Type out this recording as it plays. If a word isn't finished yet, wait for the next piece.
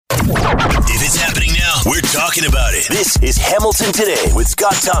We're talking about it. This is Hamilton Today with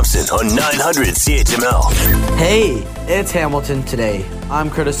Scott Thompson on 900 CHML. Hey, it's Hamilton Today.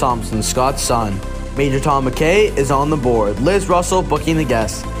 I'm Curtis Thompson, Scott's son. Major Tom McKay is on the board. Liz Russell booking the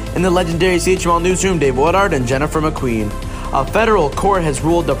guests. In the legendary CHML newsroom, Dave Woodard and Jennifer McQueen. A federal court has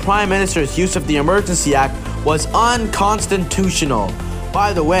ruled the Prime Minister's use of the Emergency Act was unconstitutional.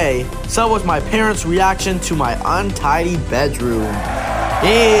 By the way, so was my parents' reaction to my untidy bedroom.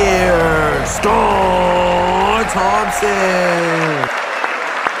 Here's Scott Thompson.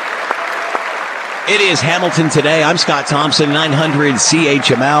 It is Hamilton Today. I'm Scott Thompson, 900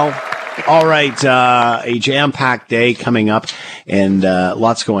 CHML. All right, a jam-packed day coming up, and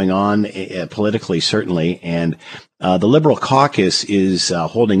lots going on politically, certainly. And the Liberal caucus is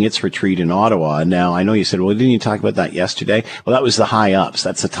holding its retreat in Ottawa. Now, I know you said, well, didn't you talk about that yesterday? Well, that was the high-ups.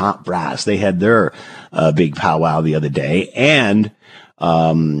 That's the top brass. They had their big powwow the other day. And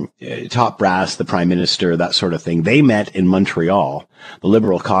top brass, the Prime Minister, that sort of thing. They met in Montreal. The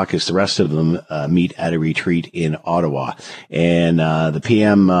Liberal caucus, the rest of them meet at a retreat in Ottawa. And the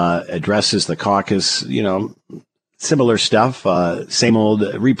PM addresses the caucus, similar stuff, same old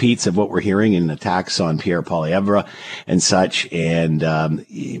repeats of what we're hearing in attacks on Pierre Poilievre and such, and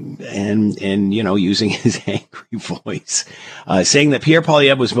using his angry voice, saying that Pierre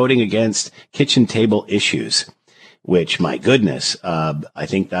Poilievre was voting against kitchen table issues. Which, my goodness, I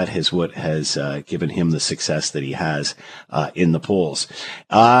think that is what has given him the success that he has in the polls.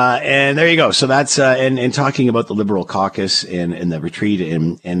 And there you go. So that's and talking about the Liberal caucus and the retreat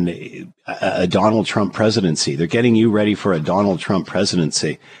and a Donald Trump presidency. They're getting you ready for a Donald Trump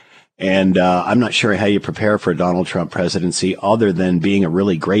presidency. And I'm not sure how you prepare for a Donald Trump presidency other than being a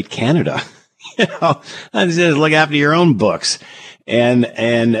really great candidate. Just look after your own books. And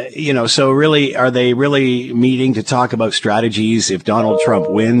so really, are they really meeting to talk about strategies if Donald Trump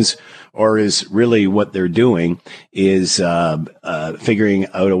wins, or is really what they're doing is figuring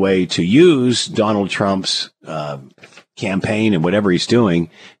out a way to use Donald Trump's campaign and whatever he's doing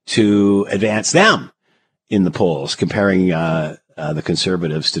to advance them in the polls, comparing the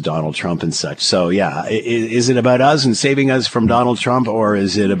Conservatives to Donald Trump and such. So, yeah, is it about us and saving us from Donald Trump, or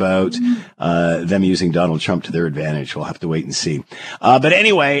is it about them using Donald Trump to their advantage? We'll have to wait and see. But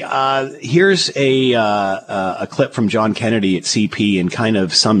anyway, here's a clip from John Kennedy at CP and kind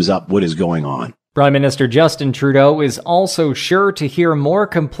of sums up what is going on. Prime Minister Justin Trudeau is also sure to hear more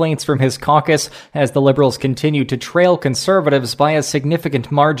complaints from his caucus as the Liberals continue to trail Conservatives by a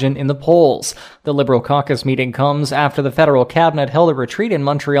significant margin in the polls. The Liberal caucus meeting comes after the federal cabinet held a retreat in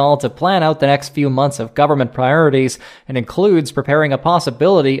Montreal to plan out the next few months of government priorities and includes preparing a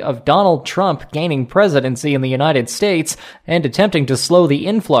possibility of Donald Trump gaining presidency in the United States and attempting to slow the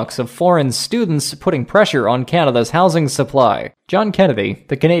influx of foreign students, putting pressure on Canada's housing supply. John Kennedy,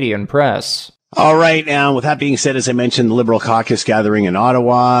 The Canadian Press. All right. Now, with that being said, as I mentioned, the Liberal caucus gathering in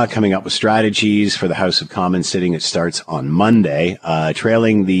Ottawa, coming up with strategies for the House of Commons sitting. It starts on Monday,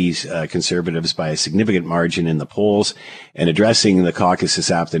 trailing these Conservatives by a significant margin in the polls. And addressing the caucus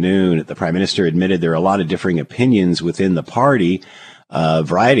this afternoon, the Prime Minister admitted there are a lot of differing opinions within the party, a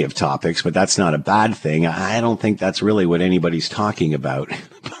variety of topics, but that's not a bad thing. I don't think that's really what anybody's talking about.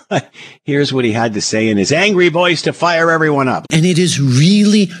 But here's what he had to say in his angry voice to fire everyone up. And it is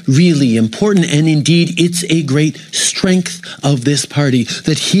really, really important, and indeed it's a great strength of this party,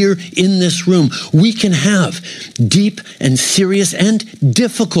 that here in this room we can have deep and serious and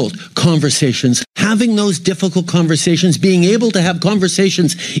difficult conversations. Having those difficult conversations, being able to have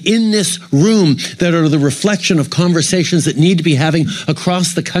conversations in this room that are the reflection of conversations that need to be having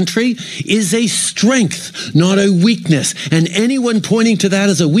across the country is a strength, not a weakness. And anyone pointing to that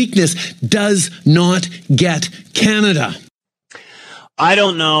as a weakness does not get Canada. I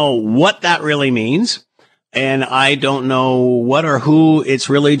don't know what that really means, and I don't know what or who it's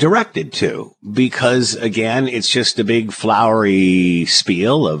really directed to, because again, it's just a big flowery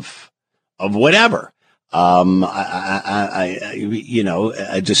spiel of whatever. A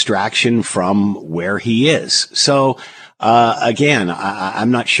distraction from where he is. So, again, I'm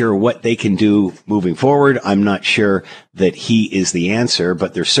not sure what they can do moving forward. I'm not sure that he is the answer,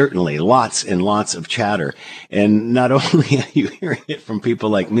 but there's certainly lots and lots of chatter. And not only are you hearing it from people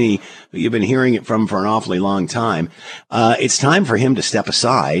like me, but you've been hearing it from for an awfully long time. It's time for him to step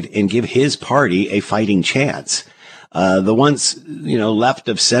aside and give his party a fighting chance. The once, left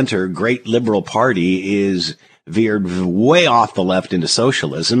of center, great Liberal Party is veered way off the left into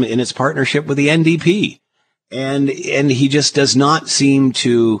socialism in its partnership with the NDP. And he just does not seem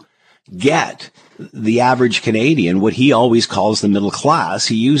to get the average Canadian, what he always calls the middle class.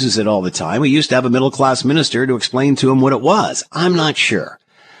 He uses it all the time. We used to have a middle class minister to explain to him what it was. I'm not sure.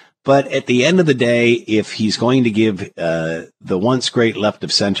 But at the end of the day, if he's going to give the once great left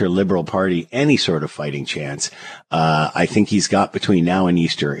of center Liberal Party any sort of fighting chance, I think he's got between now and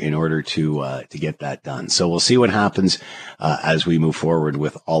Easter in order to get that done. So we'll see what happens as we move forward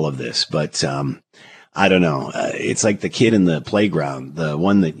with all of this. But I don't know. It's like the kid in the playground. The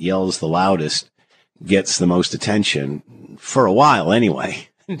one that yells the loudest gets the most attention for a while anyway,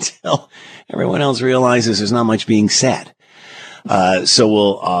 until everyone else realizes there's not much being said. So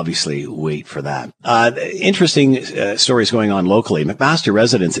we'll obviously wait for that. Interesting stories going on locally. McMaster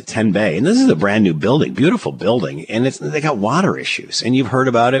residents at 10 Bay, and this is a brand new building, beautiful building, and they got water issues, and you've heard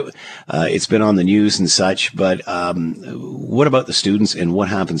about it. It's been on the news and such, but what about the students and what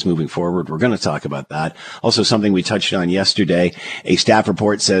happens moving forward? We're going to talk about that. Also, something we touched on yesterday, a staff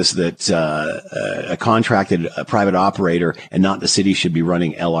report says that a contracted private operator and not the city should be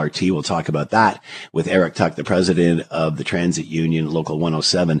running LRT. We'll talk about that with Eric Tuck, the president of the Transit Union, Local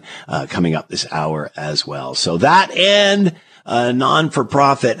 107, coming up this hour as well. So that and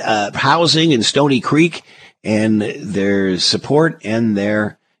non-for-profit housing in Stony Creek, and there's support and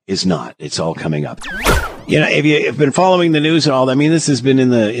there is not. It's all coming up. You know, if you've been following the news at all, I mean, this has been in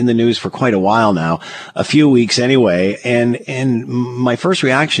the news for quite a while now, a few weeks anyway. And my first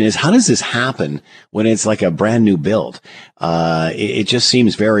reaction is, how does this happen when it's like a brand new build? It just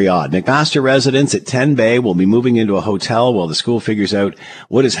seems very odd. McMaster residents at 10 Bay will be moving into a hotel while the school figures out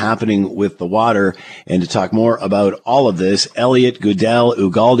what is happening with the water. And to talk more about all of this, Elliot Goodell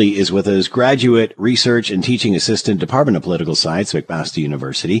Ugaldi is with us, graduate research and teaching assistant, Department of Political Science, McMaster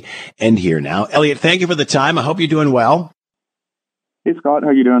University, and here now. Elliot, thank you for the time. I hope you're doing well. Hey, Scott.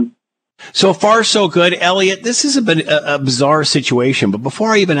 How you doing? So far, so good. Elliot, this is a bizarre situation, but before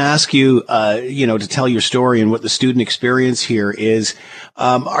I even ask you, to tell your story and what the student experience here is,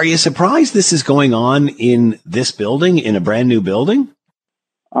 are you surprised this is going on in this building, in a brand new building?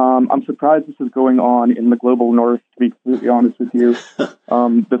 I'm surprised this is going on in the global north, to be completely honest with you.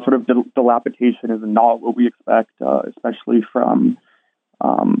 The sort of dilapidation is not what we expect, especially from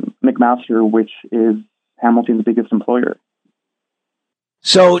McMaster, which is Hamilton's biggest employer.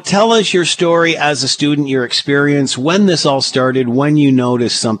 So tell us your story as a student, your experience, when this all started, when you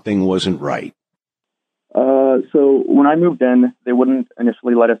noticed something wasn't right. So when I moved in, they wouldn't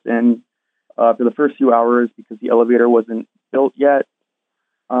initially let us in for the first few hours because the elevator wasn't built yet.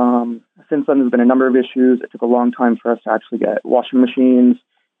 Since then, there's been a number of issues. It took a long time for us to actually get washing machines.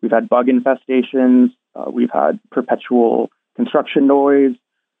 We've had bug infestations. We've had perpetual construction noise.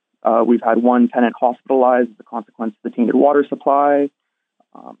 We've had one tenant hospitalized as a consequence of the tainted water supply.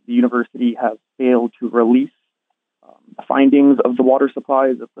 The university has failed to release the findings of the water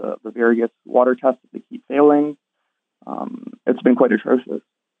supplies of the various water tests that they keep failing. It's been quite atrocious.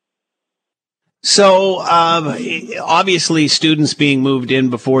 So obviously students being moved in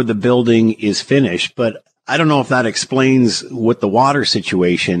before the building is finished, but I don't know if that explains what the water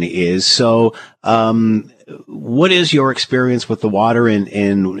situation is. So what is your experience with the water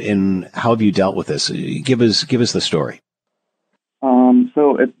and how have you dealt with this? Give us the story.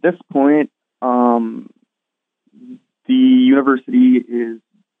 So at this point, the university is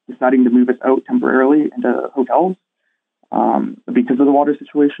deciding to move us out temporarily into hotels because of the water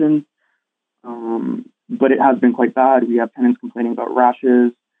situation. But it has been quite bad. We have tenants complaining about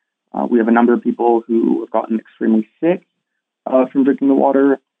rashes. We have a number of people who have gotten extremely sick from drinking the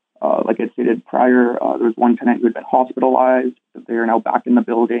water. Like I stated prior, there was one tenant who had been hospitalized. They are now back in the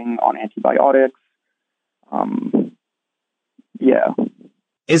building on antibiotics. Yeah.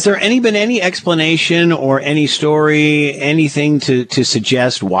 Is there been any explanation or any story, anything to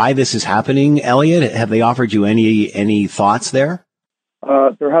suggest why this is happening, Elliot? Have they offered you any thoughts there?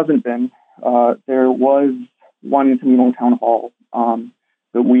 There hasn't been. There was one communal town hall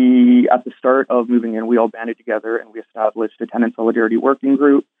that we, at the start of moving in, we all banded together and we established a tenant solidarity working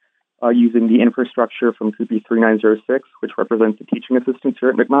group using the infrastructure from CP 3906, which represents the teaching assistants here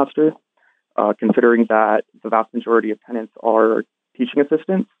at McMaster. Considering that the vast majority of tenants are teaching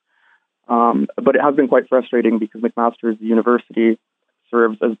assistants. But it has been quite frustrating because McMaster's university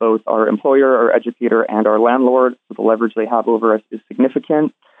serves as both our employer, our educator, and our landlord. So the leverage they have over us is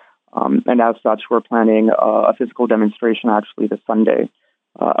significant. And as such, we're planning a physical demonstration actually this Sunday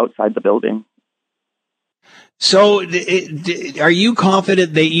outside the building. So are you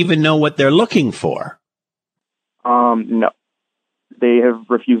confident they even know what they're looking for? No. They have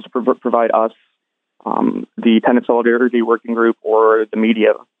refused to provide us, the tenant solidarity working group, or the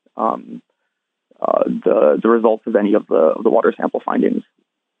media, the results of any of the water sample findings.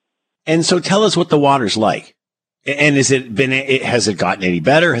 And so, tell us what the water's like. And has it gotten any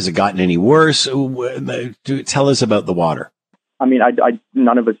better? Has it gotten any worse? Tell us about the water. I mean,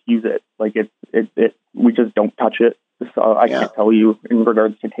 none of us use it. Like we just don't touch it. So I can't tell you in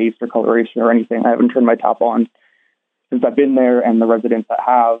regards to taste or coloration or anything. I haven't turned my tap on since I've been there, and the residents that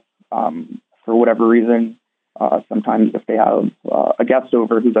have, for whatever reason, sometimes if they have a guest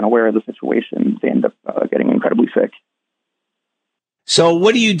over who's unaware of the situation, they end up getting incredibly sick. So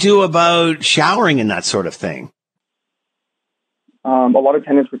what do you do about showering and that sort of thing? A lot of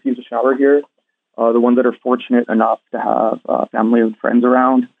tenants refuse to shower here. The ones that are fortunate enough to have family and friends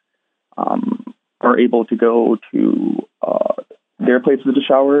around are able to go to their places to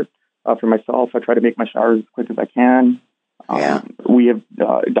shower. For myself, I try to make my showers as quick as I can. We have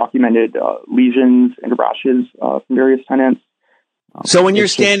documented lesions and rashes from various tenants. So when you're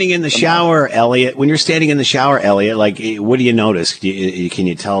standing in the shower, Elliot, like, what do you notice? Can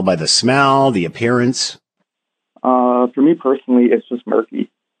you tell by the smell, the appearance? For me personally, it's just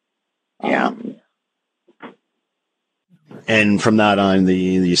murky. And from that on,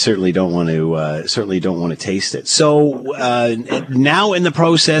 you certainly don't want to taste it. So now in the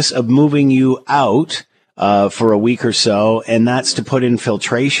process of moving you out for a week or so, and that's to put in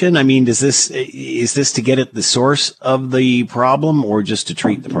filtration. I mean, is this to get at the source of the problem, or just to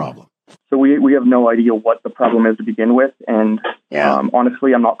treat the problem? So we have no idea what the problem is to begin with, and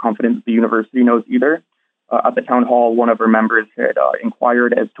honestly, I'm not confident that the university knows either. At the town hall, one of our members had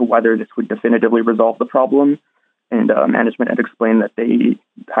inquired as to whether this would definitively resolve the problem. And management had explained that they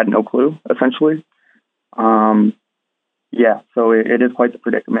had no clue, essentially. So it is quite the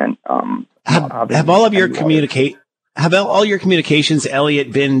predicament. Have all your communications,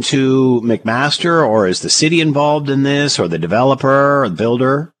 Elliot, been to McMaster, or is the city involved in this, or the developer or the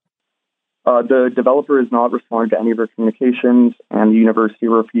builder? The developer has not responded to any of our communications, and the university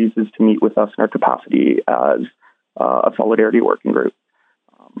refuses to meet with us in our capacity as a solidarity working group.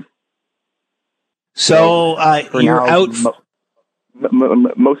 So you're out.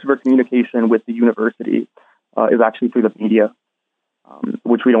 Most of our communication with the university is actually through the media,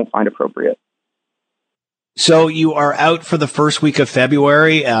 which we don't find appropriate. So you are out for the first week of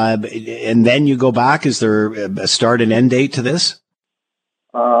February, and then you go back. Is there a start and end date to this?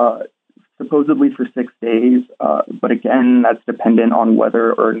 Supposedly for 6 days, but again, that's dependent on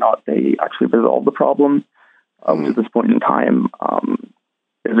whether or not they actually resolve the problem. Which at this point in time,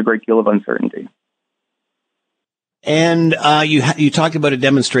 there's a great deal of uncertainty. And you talked about a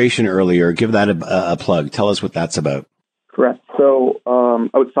demonstration earlier. Give that a plug. Tell us what that's about. Correct. So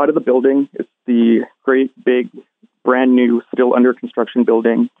outside of the building, it's the great, big, brand new, still under construction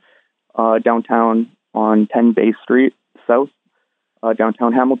building downtown on 10 Bay Street South,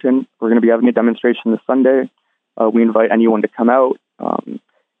 downtown Hamilton. We're going to be having a demonstration this Sunday. We invite anyone to come out,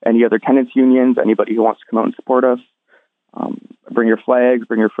 any other tenants unions, anybody who wants to come out and support us. Bring your flags,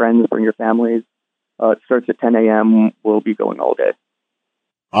 bring your friends, bring your families. It starts at 10 a.m. We'll be going all day.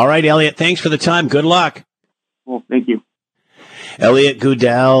 All right, Elliot. Thanks for the time. Good luck. Well, thank you. Elliot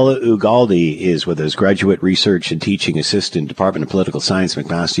Goodell-Ugaldi is with us, graduate research and teaching assistant, Department of Political Science,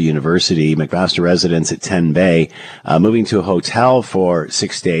 McMaster University. McMaster residents at 10 Bay, moving to a hotel for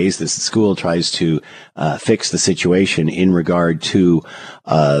 6 days. The school tries to fix the situation in regard to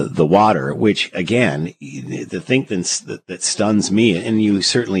the water, which, again, the thing that stuns me, and you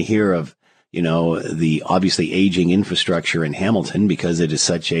certainly hear of, the obviously aging infrastructure in Hamilton because it is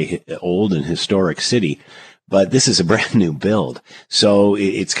such a old and historic city. But this is a brand new build. So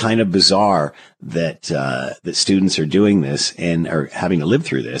it's kind of bizarre that that students are doing this and are having to live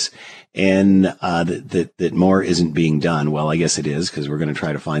through this, and that more isn't being done. Well, I guess it is, because we're going to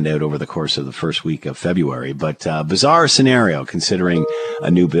try to find out over the course of the first week of February. But bizarre scenario considering a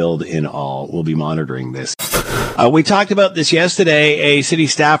new build in all. We'll be monitoring this. We talked about this yesterday, a city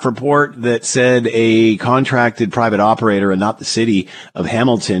staff report that said a contracted private operator and not the city of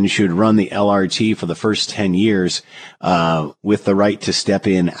Hamilton should run the LRT for the first 10 years with the right to step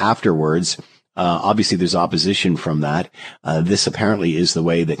in afterwards. Obviously, there's opposition from that. This apparently is the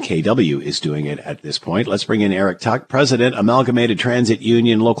way that KW is doing it at this point. Let's bring in Eric Tuck, President, Amalgamated Transit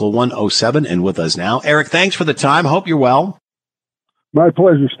Union, Local 107, and with us now. Eric, thanks for the time. Hope you're well. My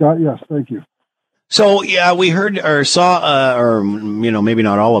pleasure, Scott. Yes, thank you. So, yeah, we heard or saw, maybe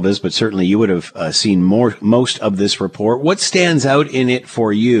not all of us, but certainly you would have seen most of this report. What stands out in it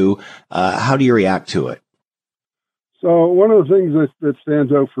for you? How do you react to it? So one of the things that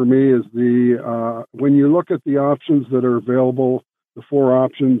stands out for me is when you look at the options that are available, the four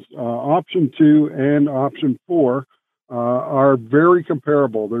options, option 2 and option 4 are very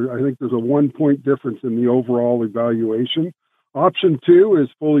comparable. I think there's a 1-point difference in the overall evaluation. Option 2 is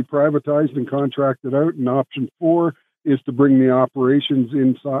fully privatized and contracted out, and option 4 is to bring the operations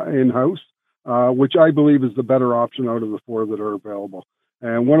in-house. which I believe is the better option out of the four that are available.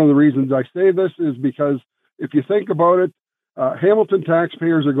 And one of the reasons I say this is because if you think about it, Hamilton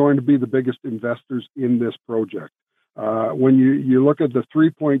taxpayers are going to be the biggest investors in this project. When you look at the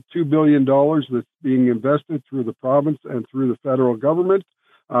 $3.2 billion that's being invested through the province and through the federal government,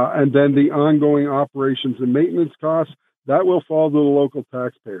 and then the ongoing operations and maintenance costs, that will fall to the local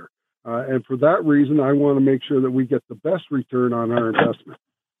taxpayer. And for that reason, I want to make sure that we get the best return on our investment.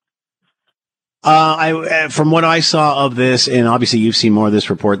 From what I saw of this, and obviously you've seen more of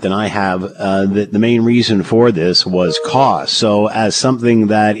this report than I have, the main reason for this was cost. So as something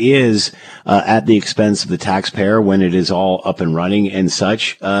that is at the expense of the taxpayer when it is all up and running and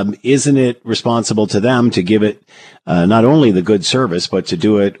such, isn't it responsible to them to give it not only the good service, but to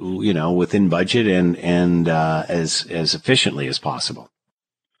do it, within budget and as efficiently as possible?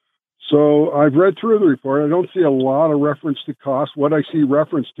 So I've read through the report. I don't see a lot of reference to cost. What I see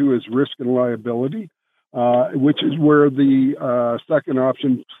reference to is risk and liability, which is where the second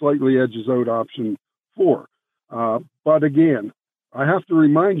option slightly edges out option 4. But again, I have to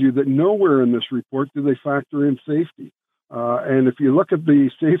remind you that nowhere in this report do they factor in safety. And if you look at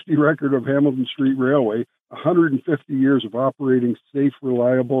the safety record of Hamilton Street Railway, 150 years of operating safe,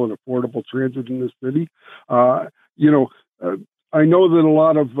 reliable, and affordable transit in this city, I know that a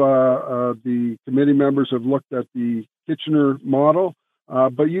lot of the committee members have looked at the Kitchener model,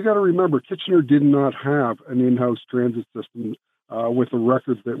 but you got to remember, Kitchener did not have an in-house transit system with the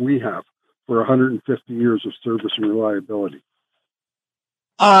record that we have for 150 years of service and reliability.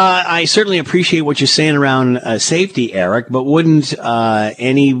 I certainly appreciate what you're saying around safety, Eric, but wouldn't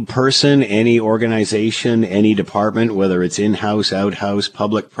any person, any organization, any department, whether it's in-house, out-house,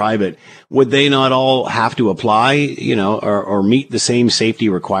 public, private, would they not all have to apply, or meet the same safety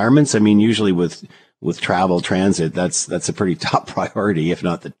requirements? I mean, usually with travel transit, that's a pretty top priority, if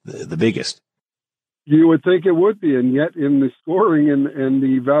not the biggest. You would think it would be, and yet in the scoring and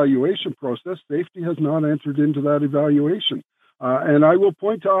the evaluation process, safety has not entered into that evaluation. And I will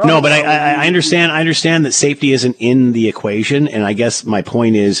point to no, but I understand. I understand that safety isn't in the equation, and I guess my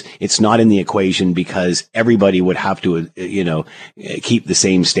point is it's not in the equation because everybody would have to, keep the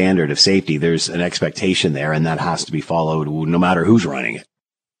same standard of safety. There's an expectation there, and that has to be followed no matter who's running it.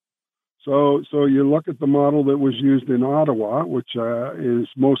 So you look at the model that was used in Ottawa, which is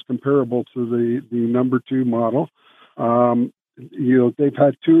most comparable to the number 2 model. They've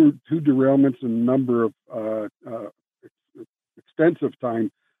had two derailments and a number of extensive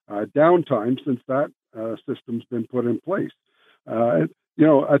time downtime since that system's been put in place. At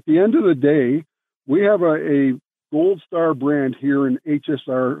the end of the day, we have a gold star brand here in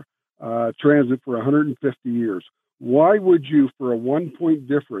HSR transit for 150 years. Why would you, for a 1-point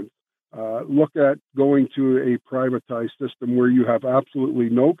difference, look at going to a privatized system where you have absolutely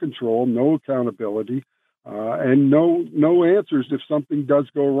no control, no accountability, and no answers if something does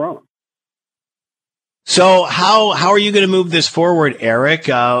go wrong? So how are you going to move this forward, Eric?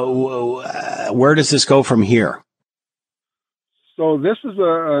 Where does this go from here? So this is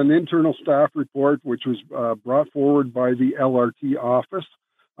an internal staff report which was brought forward by the LRT office,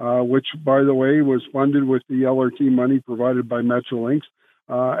 which, by the way, was funded with the LRT money provided by Metrolinx.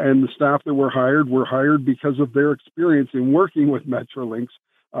 And the staff that were hired because of their experience in working with Metrolinx.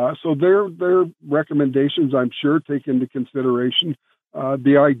 So their recommendations, I'm sure, take into consideration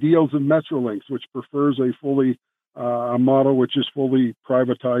the ideals of Metrolinx, which prefers a model which is fully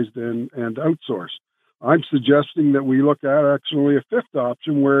privatized and outsourced. I'm suggesting that we look at actually a fifth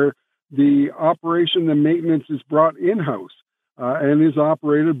option where the operation and maintenance is brought in-house and is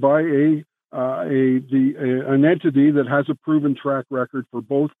operated by an entity that has a proven track record for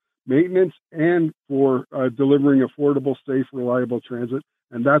both maintenance and for delivering affordable, safe, reliable transit,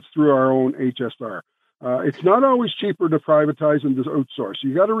 and that's through our own HSR. It's not always cheaper to privatize and to outsource.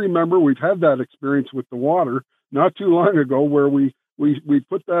 You got to remember we've had that experience with the water not too long ago where we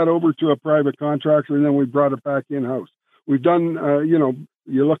put that over to a private contractor and then we brought it back in-house. We've done,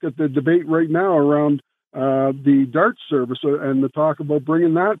 you look at the debate right now around the DART service and the talk about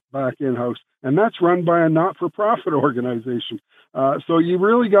bringing that back in-house, and that's run by a not-for-profit organization. So you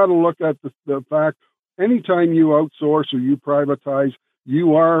really got to look at the fact anytime you outsource or you privatize,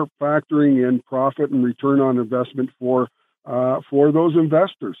 you are factoring in profit and return on investment for those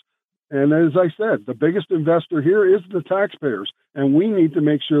investors. And as I said, the biggest investor here is the taxpayers, and we need to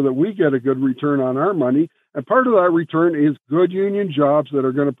make sure that we get a good return on our money. And part of that return is good union jobs that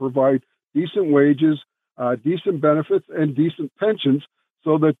are going to provide decent wages, decent benefits, and decent pensions,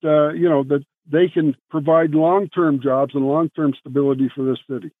 so that that they can provide long-term jobs and long-term stability for this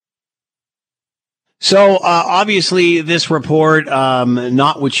city. So obviously, this report,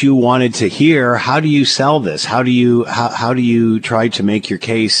 not what you wanted to hear. How do you sell this? How do you try to make your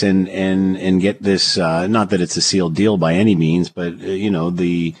case and get this? Not that it's a sealed deal by any means, but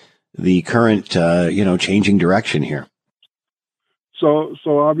the current changing direction here. So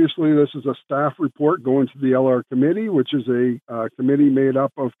obviously, this is a staff report going to the LR committee, which is a committee made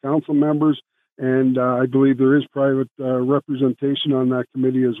up of council members. And I believe there is private representation on that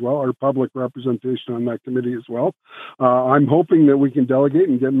committee as well, or public representation on that committee as well. I'm hoping that we can delegate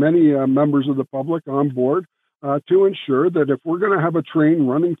and get many members of the public on board to ensure that if we're going to have a train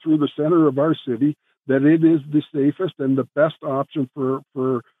running through the center of our city, that it is the safest and the best option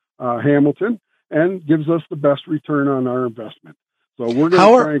for Hamilton and gives us the best return on our investment. So we're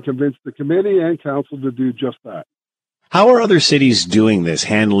going to try and convince the committee and council to do just that. How are other cities doing this,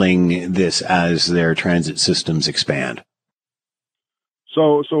 handling this as their transit systems expand?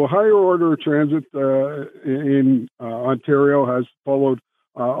 So higher order transit in Ontario has followed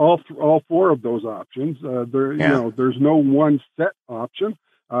all four of those options. There's no one set option,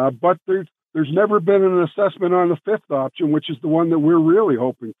 but there's never been an assessment on the fifth option, which is the one that we're really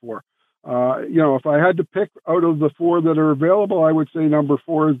hoping for. If I had to pick out of the four that are available, I would say number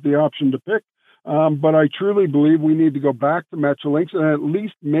 4 is the option to pick. But I truly believe we need to go back to Metrolinx and at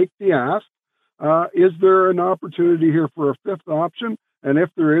least make the ask. Is there an opportunity here for a fifth option? And if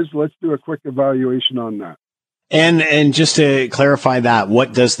there is, let's do a quick evaluation on that. And just to clarify that,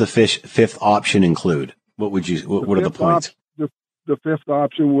 what does the fifth option include? What are the points? The fifth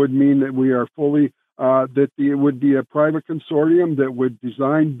option would mean that we are fully, it would be a private consortium that would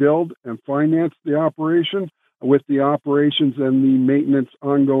design, build, and finance the operation, with the operations and the maintenance,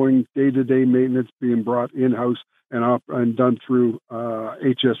 ongoing day-to-day maintenance being brought in-house and done through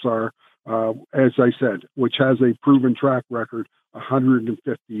HSR, as I said, which has a proven track record,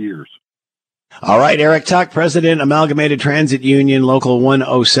 150 years. All right, Eric Tuck, President, Amalgamated Transit Union, Local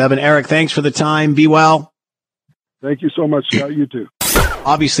 107. Eric, thanks for the time. Be well. Thank you so much, Scott. You too.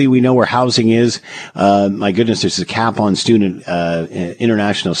 Obviously, we know where housing is. My goodness, there's a cap on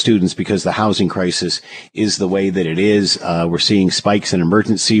international students because the housing crisis is the way that it is. We're seeing spikes in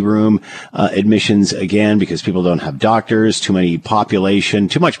emergency room admissions again because people don't have doctors, too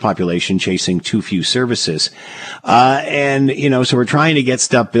much population chasing too few services. So we're trying to get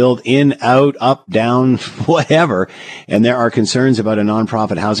stuff built in, out, up, down, whatever. And there are concerns about a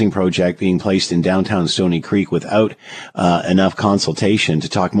nonprofit housing project being placed in downtown Stony Creek without enough consultation. To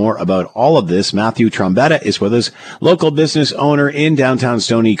talk more about all of this, Matthew Trombetta is with us, local business owner in downtown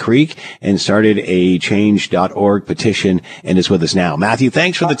Stony Creek, and started a change.org petition and is with us now. Matthew,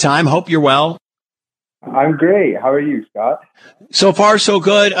 thanks for the time. Hope you're well. I'm great. How are you, Scott? So far, so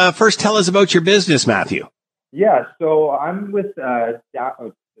good. First, tell us about your business, Matthew. Yeah, so I'm with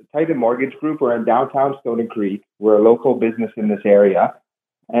Titan Mortgage Group. We're in downtown Stony Creek. We're a local business in this area.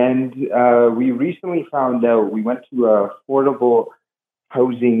 And we recently found out, we went to a affordable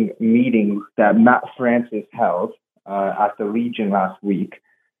housing meeting that Matt Francis held at the Legion last week.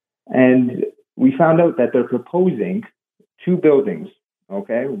 And we found out that they're proposing 2 buildings,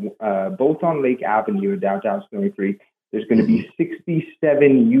 okay, both on Lake Avenue in downtown Stony Creek. There's going to be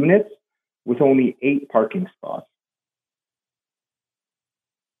 67 units with only 8 parking spots.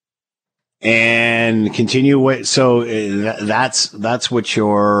 And continue. So that's what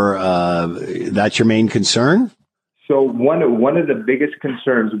that's your main concern? So one of the biggest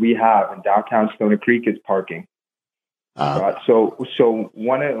concerns we have in downtown Stony Creek is parking. So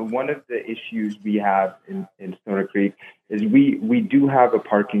one of the issues we have in Stony Creek is we do have a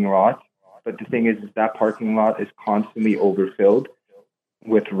parking lot, but the thing is that parking lot is constantly overfilled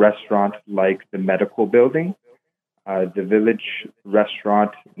with restaurants like the medical building, the Village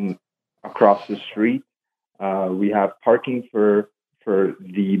restaurant across the street. We have parking for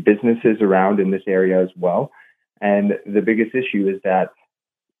the businesses around in this area as well. And the biggest issue is that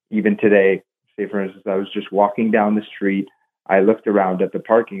even today, say for instance, I was just walking down the street, I looked around at the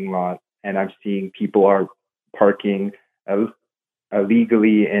parking lot and I'm seeing people are parking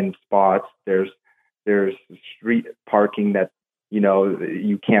illegally in spots. There's street parking that,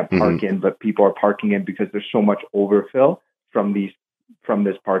 you can't park in, but people are parking in because there's so much overfill from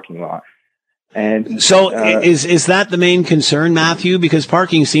this parking lot. And so is that the main concern, Matthew? Because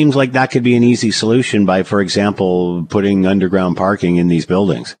parking seems like that could be an easy solution by, for example, putting underground parking in these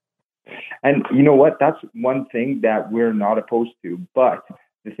buildings. And you know what? That's one thing that we're not opposed to. But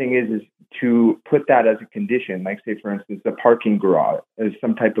the thing is to put that as a condition, like say, for instance, a parking garage,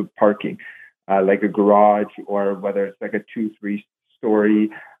 some type of parking, like a garage, or whether it's like a 2-3 story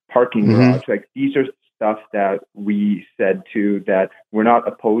parking garage. Like these are stuff that we said to that we're not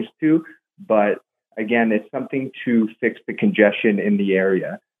opposed to. But again, it's something to fix the congestion in the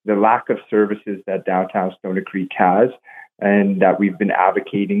area, the lack of services that downtown Stoney Creek has, and that we've been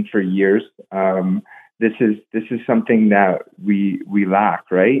advocating for years. This is something that we lack,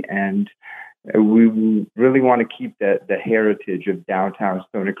 right? And we really want to keep the heritage of downtown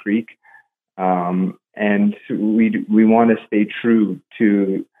Stoney Creek, and we want to stay true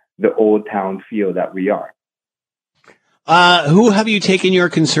to the old town feel that we are. Who have you taken your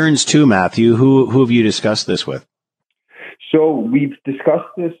concerns to, Matthew? Who have you discussed this with? So we've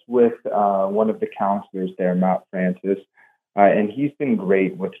discussed this with one of the counselors there, Matt Francis, and he's been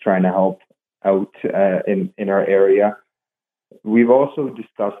great with trying to help out in our area. We've also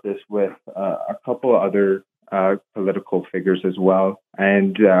discussed this with a couple other political figures as well,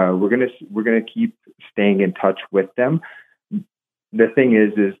 and we're gonna keep staying in touch with them. The thing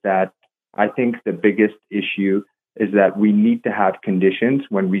is that I think the biggest issue is that we need to have conditions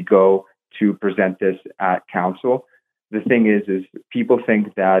when we go to present this at council. The thing is people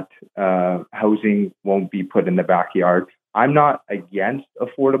think that housing won't be put in the backyard. I'm not against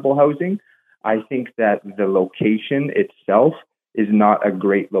affordable housing. I think that the location itself is not a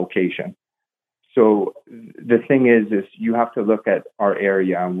great location. So the thing is you have to look at our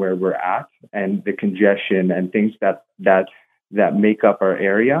area and where we're at and the congestion and things that make up our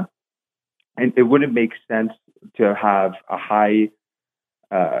area. And it wouldn't make sense to have a high,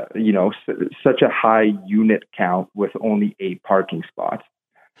 such a high unit count with only 8 parking spots.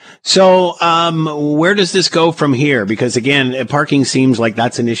 So where does this go from here? Because, again, parking seems like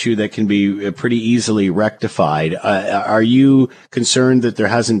that's an issue that can be pretty easily rectified. Are you concerned that there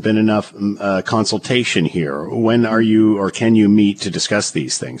hasn't been enough consultation here? When are you or can you meet to discuss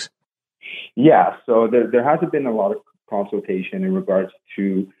these things? Yeah, so there hasn't been a lot of consultation in regards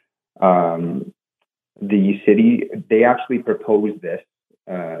to the city. They actually proposed this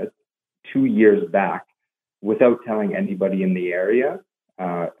 2 years back without telling anybody in the area.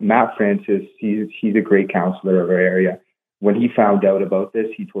 Matt Francis, he's a great counselor of our area. When he found out about this,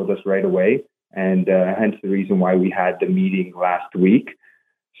 he told us right away, and hence the reason why we had the meeting last week.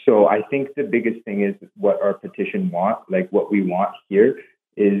 So I think the biggest thing is what our petition what we want here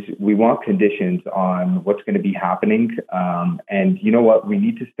is we want conditions on what's going to be happening. And you know what? We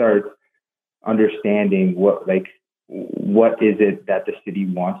need to start understanding what is it that the city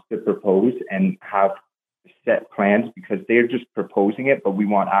wants to propose and have set plans, because they're just proposing it, but we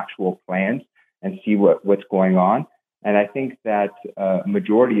want actual plans and see what's going on. And I think that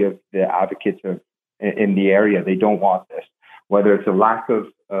majority of the advocates in the area, they don't want this, whether it's a lack of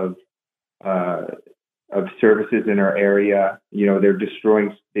services in our area. They've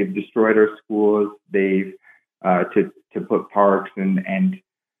destroyed our schools. They've to put parks and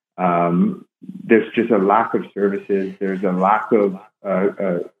there's just a lack of services. There's a lack of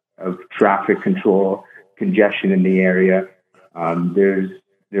traffic control, congestion in the area. There's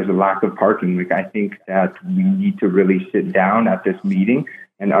a lack of parking. I think that we need to really sit down at this meeting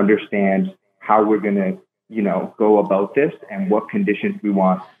and understand how we're going to, go about this and what conditions we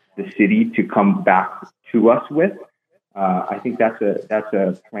want the city to come back to us with. I think that's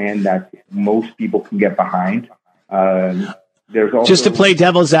a plan that most people can get behind. There's also, just to play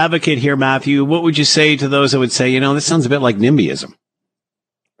devil's advocate here, Matthew, what would you say to those that would say, this sounds a bit like NIMBYism?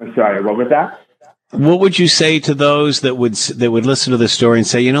 I'm sorry, what was that? What would you say to those that would listen to this story and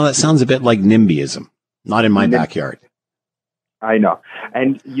say, that sounds a bit like NIMBYism, not in my backyard? I know.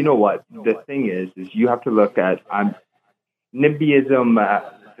 And you know what? The thing is you have to look at NIMBYism.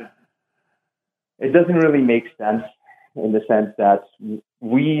 It doesn't really make sense in the sense that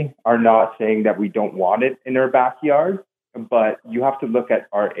we are not saying that we don't want it in our backyard, but you have to look at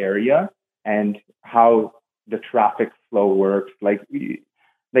our area and how the traffic flow works.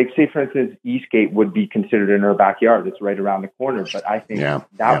 Say, for instance, Eastgate would be considered in our backyard. It's right around the corner. But I think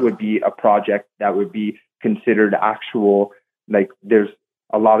that would be a project that would be considered actual, there's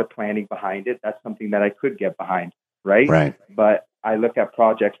a lot of planning behind it. That's something that I could get behind, right? Right. But I look at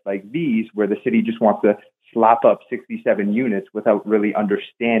projects like these where the city just wants to slap up 67 units without really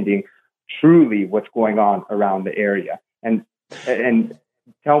understanding truly what's going on around the area. And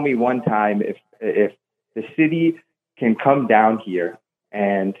tell me one time if the city can come down here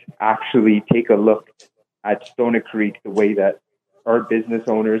and actually take a look at Stoney Creek the way that our business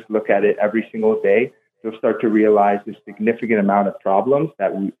owners look at it every single day, they'll start to realize the significant amount of problems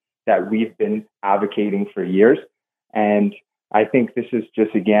that we've been advocating for years. And I think this is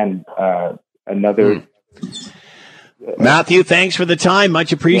just, again, another Matthew, thanks for the time.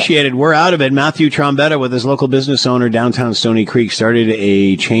 Much appreciated. Yeah. We're out of it. Matthew Trombetta, with his local business owner downtown Stoney Creek, started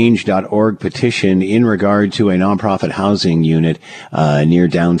a change.org petition in regard to a nonprofit housing unit near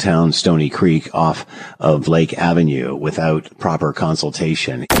downtown Stoney Creek off of Lake Avenue without proper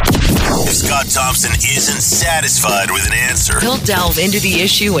consultation. If Scott Thompson isn't satisfied with an answer, he'll delve into the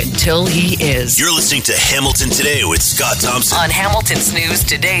issue until he is. You're listening to Hamilton Today with Scott Thompson on Hamilton's News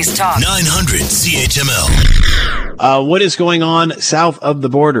Today's Talk 900 CHML. What is going on south of the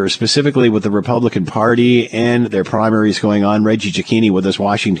border, specifically with the Republican Party and their primaries going on? Reggie Cicchini with us,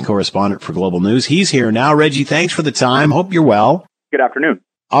 Washington correspondent for Global News. He's here now. Reggie, thanks for the time. Hope you're well. Good afternoon.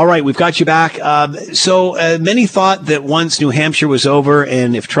 All right, we've got you back. So many thought that once New Hampshire was over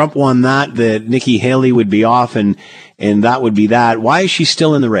and if Trump won that Nikki Haley would be off and that would be that. Why is she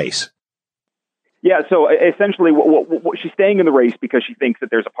still in the race? Yeah, so essentially she's staying in the race because she thinks that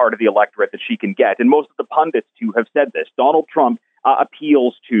there's a part of the electorate that she can get. And most of the pundits, too, have said this. Donald Trump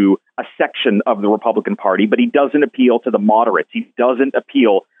appeals to a section of the Republican Party, but he doesn't appeal to the moderates. He doesn't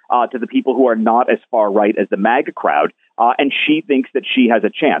appeal to the people who are not as far right as the MAGA crowd. And she thinks that she has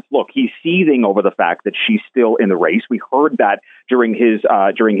a chance. Look, he's seething over the fact that she's still in the race. We heard that during his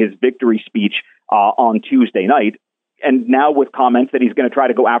victory speech on Tuesday night. And now with comments that he's going to try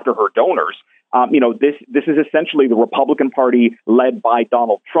to go after her donors. This is essentially the Republican Party led by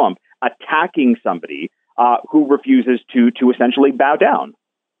Donald Trump attacking somebody who refuses to essentially bow down.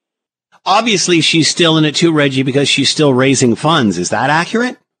 Obviously, she's still in it too, Reggie, because she's still raising funds. Is that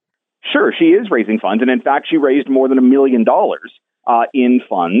accurate? Sure, she is raising funds. And in fact, she raised more than $1 million in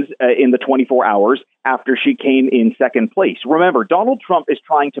funds in the 24 hours after she came in second place. Remember, Donald Trump is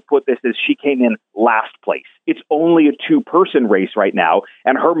trying to put this as she came in last place. It's only a two-person race right now,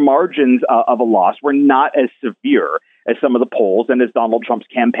 and her margins of a loss were not as severe as some of the polls and as Donald Trump's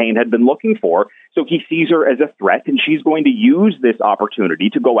campaign had been looking for. So he sees her as a threat, and she's going to use this opportunity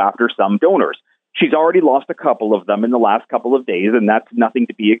to go after some donors. She's already lost a couple of them in the last couple of days, and that's nothing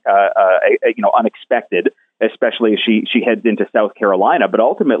to be unexpected, especially as she heads into South Carolina. But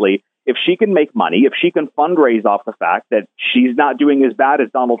ultimately, if she can make money, if she can fundraise off the fact that she's not doing as bad as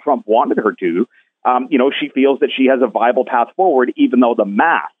Donald Trump wanted her to, she feels that she has a viable path forward, even though the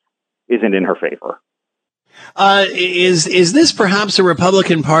math isn't in her favor. Is this perhaps a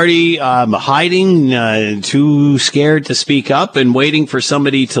Republican Party hiding, too scared to speak up and waiting for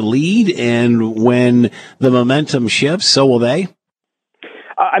somebody to lead? And when the momentum shifts, so will they?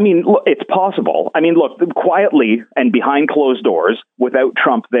 Look, it's possible. Look, quietly and behind closed doors, without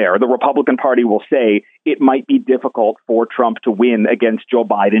Trump there, the Republican Party will say it might be difficult for Trump to win against Joe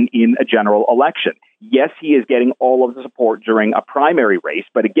Biden in a general election. Yes, he is getting all of the support during a primary race,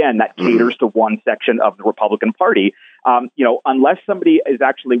 but again, that caters to one section of the Republican Party. Unless somebody is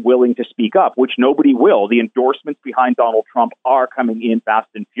actually willing to speak up, which nobody will, the endorsements behind Donald Trump are coming in fast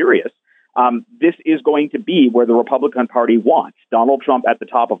and furious. This is going to be where the Republican Party wants Donald Trump at the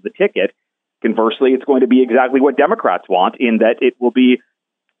top of the ticket. Conversely, it's going to be exactly what Democrats want, in that it will be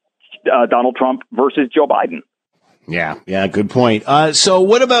Donald Trump versus Joe Biden. Yeah, good point. So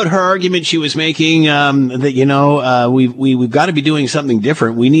what about her argument she was making that, we've got to be doing something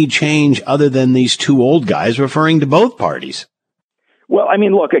different. We need change other than these two old guys, referring to both parties. Well,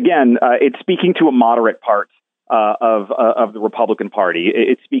 look, again, it's speaking to a moderate part of the Republican Party.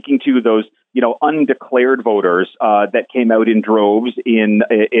 It's speaking to those, undeclared voters that came out in droves in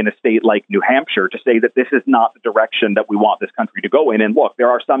a state like New Hampshire to say that this is not the direction that we want this country to go in. And look, there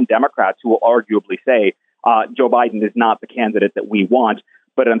are some Democrats who will arguably say Joe Biden is not the candidate that we want,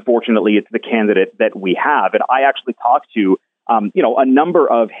 but unfortunately, it's the candidate that we have. And I actually talked to a number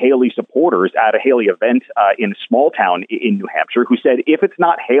of Haley supporters at a Haley event in a small town in New Hampshire who said if it's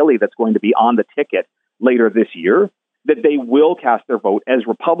not Haley that's going to be on the ticket later this year, that they will cast their vote as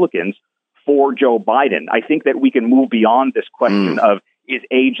Republicans for Joe Biden. I think that we can move beyond this question of is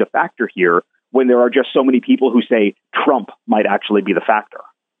age a factor here when there are just so many people who say Trump might actually be the factor.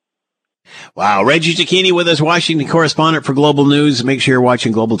 Wow. Reggie Cicchini with us, Washington correspondent for Global News. Make sure you're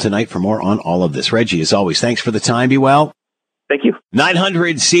watching Global Tonight for more on all of this. Reggie, as always, thanks for the time. Be well. Thank you.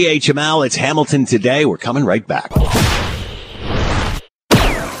 900 CHML. It's Hamilton Today. We're coming right back.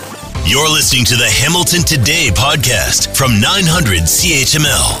 You're listening to the Hamilton Today podcast from 900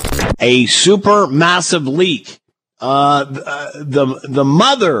 CHML. A super massive leak. The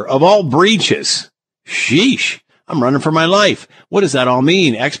mother of all breaches. Sheesh. I'm running for my life. What does that all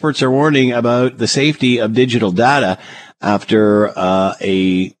mean? Experts are warning about the safety of digital data after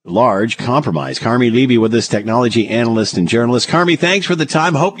a large compromise. Carmi Levy with us, technology analyst and journalist. Carmi, thanks for the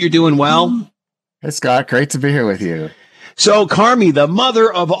time. Hope you're doing well. Hey, Scott. Great to be here with you. So, Carmi, the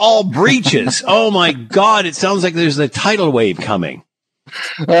mother of all breaches. Oh my God! It sounds like there's a tidal wave coming.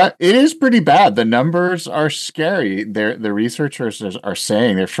 It is pretty bad. The numbers are scary. The researchers are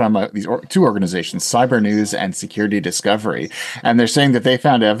saying they're from these two organizations, Cyber News and Security Discovery, and they're saying that they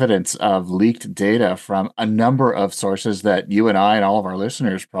found evidence of leaked data from a number of sources that you and I and all of our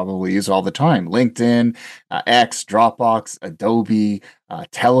listeners probably use all the time: LinkedIn, X, Dropbox, Adobe,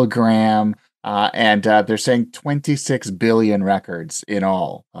 Telegram. And they're saying 26 billion records in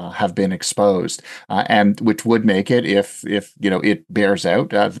all have been exposed, and which would make it, if it bears out,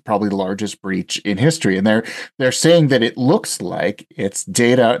 probably the largest breach in history. And they're saying that it looks like it's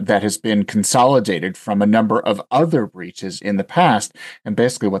data that has been consolidated from a number of other breaches in the past. And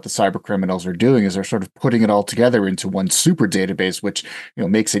basically, what the cyber criminals are doing is they're sort of putting it all together into one super database, which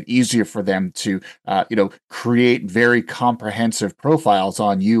makes it easier for them to create very comprehensive profiles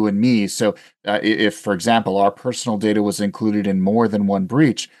on you and me. So if, for example, our personal data was included in more than one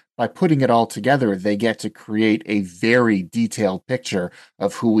breach, by putting it all together, they get to create a very detailed picture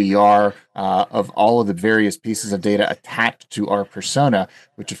of who we are, of all of the various pieces of data attached to our persona,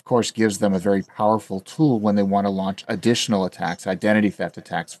 which of course gives them a very powerful tool when they want to launch additional attacks, identity theft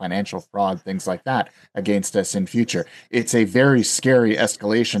attacks, financial fraud, things like that against us in future. It's a very scary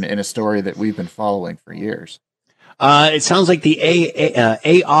escalation in a story that we've been following for years. It sounds like the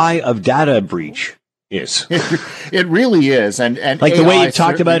AI of data breach is. It really is, and like the AI way you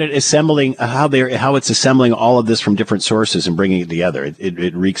talked about it, assembling how it's assembling all of this from different sources and bringing it together.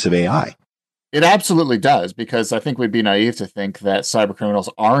 It reeks of AI. It absolutely does, because I think we'd be naive to think that cybercriminals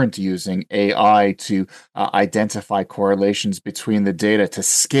aren't using AI to identify correlations between the data to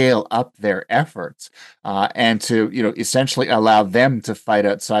scale up their efforts and to, essentially allow them to fight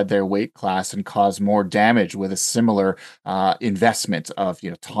outside their weight class and cause more damage with a similar investment of,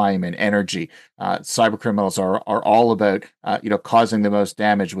 time and energy. Cybercriminals are all about, causing the most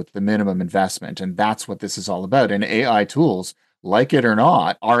damage with the minimum investment, and that's what this is all about. And AI tools, like it or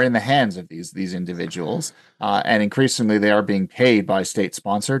not, are in the hands of these individuals, and increasingly they are being paid by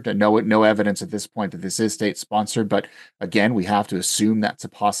state-sponsored. No evidence at this point that this is state-sponsored, but again, we have to assume that's a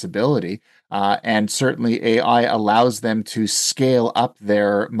possibility. And certainly AI allows them to scale up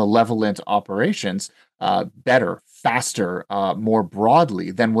their malevolent operations better, faster, more broadly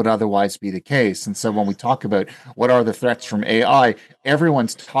than would otherwise be the case. And so when we talk about what are the threats from AI,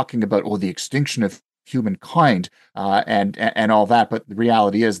 everyone's talking about, the extinction of humankind and all that. But the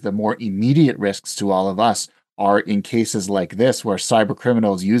reality is the more immediate risks to all of us are in cases like this, where cyber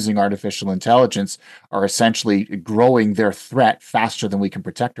criminals using artificial intelligence are essentially growing their threat faster than we can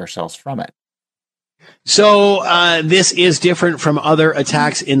protect ourselves from it. So this is different from other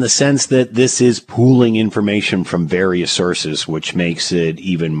attacks in the sense that this is pooling information from various sources, which makes it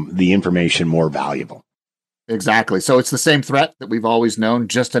even the information more valuable. Exactly. So it's the same threat that we've always known,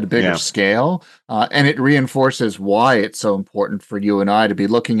 just at a bigger scale. And it reinforces why it's so important for you and I to be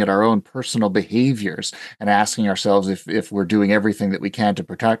looking at our own personal behaviors and asking ourselves if we're doing everything that we can to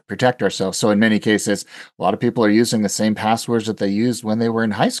protect ourselves. So in many cases, a lot of people are using the same passwords that they used when they were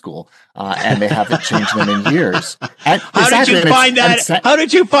in high school, and they haven't changed them in years. How did you find that? How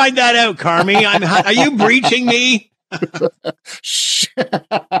did you find that out, Carmi? Are you breaching me?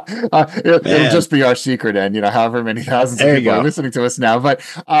 It'll just be our secret, and however many thousands of people are listening to us now. But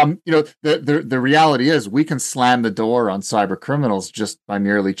the reality is we can slam the door on cyber criminals just by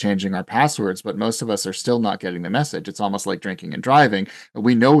merely changing our passwords, but most of us are still not getting the message. It's almost like drinking and driving.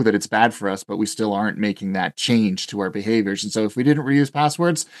 We know that it's bad for us, but we still aren't making that change to our behaviors. And so if we didn't reuse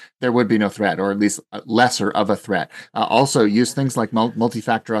passwords, there would be no threat, or at least lesser of a threat. Also use things like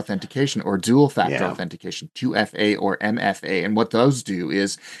multi-factor authentication or dual factor authentication, 2FA or MFA. And what those do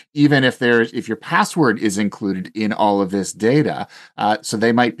is, even if your password is included in all of this data, so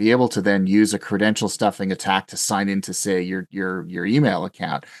they might be able to then use a credential stuffing attack to sign into, say, your email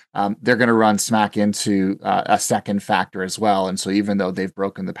account. They're going to run smack into a second factor as well. And so even though they've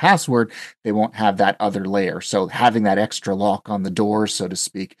broken the password, they won't have that other layer. So having that extra lock on the door, so to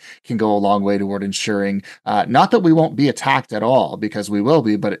speak, can go a long way toward ensuring, not that we won't be attacked at all, because we will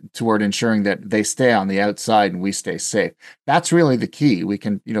be, but toward ensuring that they stay on the outside and we stay safe. That's really the key. We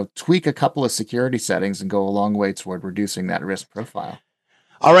can, tweak a couple of security settings and go a long way toward reducing that risk profile.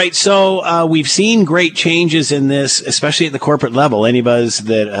 All right, so we've seen great changes in this, especially at the corporate level. Any of us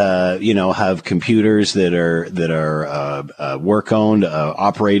that have computers that are work owned,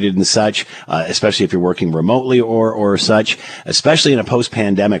 operated, and such, especially if you're working remotely or such, especially in a post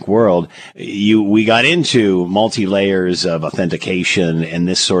pandemic world, we got into multi layers of authentication and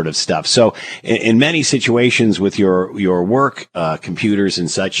this sort of stuff. So in many situations with your work computers and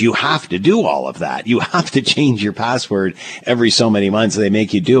such, you have to do all of that. You have to change your password every so many months. They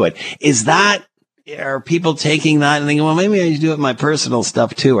make you do it. Are people taking that and thinking, well, maybe I should do it in my personal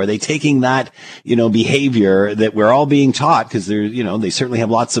stuff too? Are they taking that, behavior that we're all being taught? Because they certainly have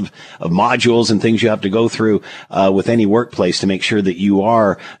lots of modules and things you have to go through with any workplace to make sure that you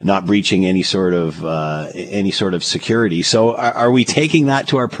are not breaching any sort of security. So are we taking that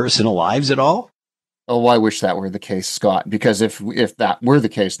to our personal lives at all? Oh, I wish that were the case, Scott, because if that were the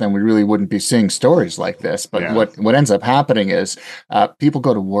case, then we really wouldn't be seeing stories like this. But Yeah. what ends up happening is people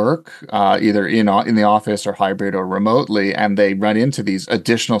go to work either in the office or hybrid or remotely, and they run into these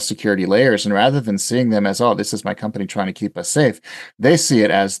additional security layers. And rather than seeing them as, oh, this is my company trying to keep us safe, they see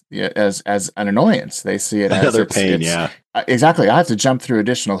it as an annoyance. They see it as another pain. Yeah. Exactly. I have to jump through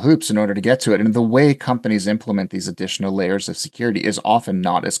additional hoops in order to get to it. And the way companies implement these additional layers of security is often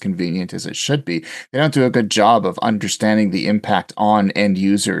not as convenient as it should be. They don't do a good job of understanding the impact on end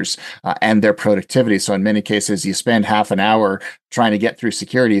users and their productivity. So in many cases, you spend half an hour trying to get through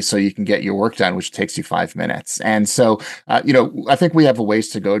security so you can get your work done, which takes you 5 minutes. And so, I think we have a ways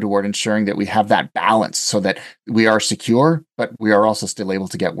to go toward ensuring that we have that balance so that we are secure, but we are also still able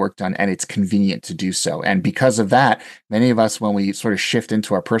to get work done, and it's convenient to do so. And because of that, many of us, when we sort of shift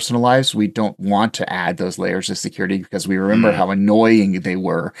into our personal lives, we don't want to add those layers of security because we remember how annoying they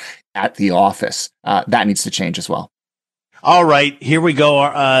were at the office. That needs to change as well. All right, here we go.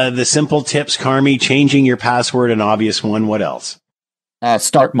 The simple tips, Carmi, changing your password, an obvious one. What else?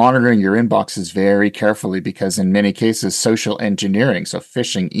 Start monitoring your inboxes very carefully because in many cases, social engineering, so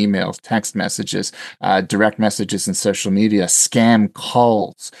phishing emails, text messages, direct messages in social media, scam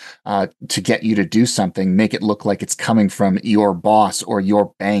calls to get you to do something, make it look like it's coming from your boss or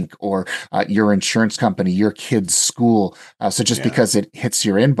your bank or your insurance company, your kid's school. So just because it hits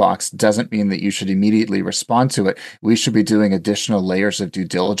your inbox doesn't mean that you should immediately respond to it. We should be doing additional layers of due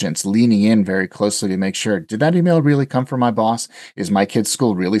diligence, leaning in very closely to make sure, did that email really come from my boss? Is my kid's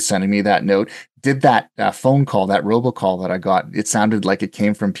school really sending me that note? Did that phone call, that robocall that I got, it sounded like it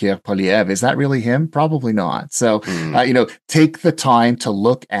came from Pierre Poliev. Is that really him? Probably not. So, take the time to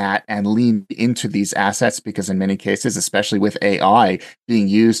look at and lean into these assets because in many cases, especially with AI being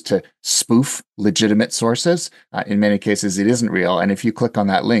used to spoof legitimate sources, in many cases, it isn't real. And if you click on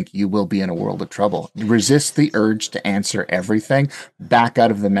that link, you will be in a world of trouble. Resist the urge to answer everything, back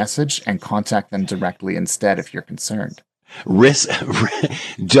out of the message and contact them directly instead if you're concerned.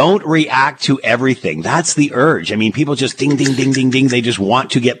 Don't react to everything. That's the urge. I mean, people just ding, ding, ding, ding, ding. They just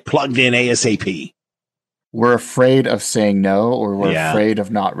want to get plugged in ASAP. We're afraid of saying no, or we're afraid of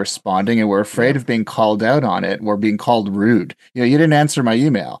not responding, and we're afraid of being called out on it. We're being called rude. You didn't answer my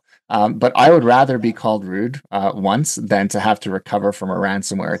email. But I would rather be called rude once than to have to recover from a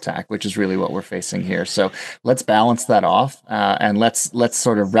ransomware attack, which is really what we're facing here. So let's balance that off, and let's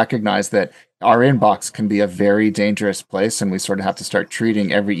sort of recognize that our inbox can be a very dangerous place, and we sort of have to start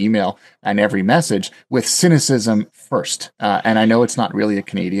treating every email and every message with cynicism first. And I know it's not really a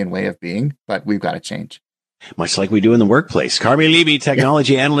Canadian way of being, but we've got to change. Much like we do in the workplace. Carmi Levy,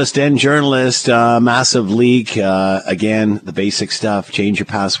 technology analyst and journalist, massive leak. Again, the basic stuff, change your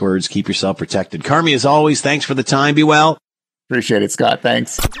passwords, keep yourself protected. Carmi, as always, thanks for the time. Be well. Appreciate it, Scott.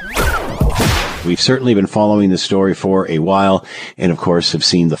 Thanks. We've certainly been following the story for a while and, of course, have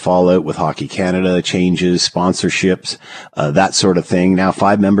seen the fallout with Hockey Canada, changes, sponsorships, that sort of thing. Now,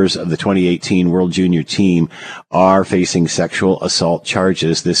 5 members of the 2018 World Junior team are facing sexual assault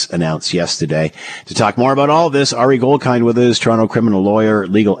charges. This announced yesterday. To talk more about all of this, Ari Goldkind with us, Toronto criminal lawyer,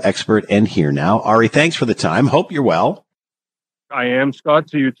 legal expert, and here now. Ari, thanks for the time. Hope you're well. I am, Scott.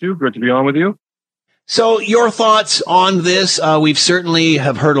 To you too. Good to be on with you. So your thoughts on this? We've certainly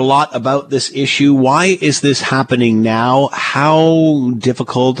have heard a lot about this issue. Why is this happening now? How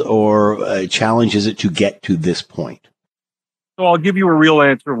difficult or a challenge is it to get to this point? So I'll give you a real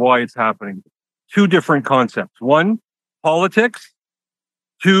answer why it's happening. 2 different concepts. 1, politics.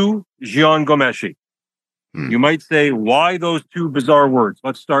 2, Jian Ghomeshi. You might say, why those 2 bizarre words?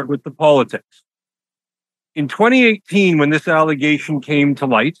 Let's start with the politics. In 2018, when this allegation came to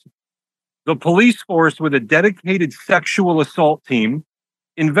light, the police force with a dedicated sexual assault team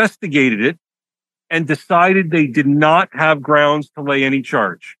investigated it and decided they did not have grounds to lay any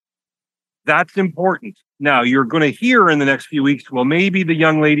charge. That's important. Now, you're going to hear in the next few weeks, well, maybe the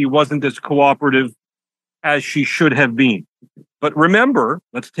young lady wasn't as cooperative as she should have been. But remember,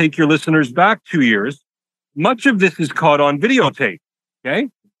 let's take your listeners back 2 years. Much of this is caught on videotape, okay?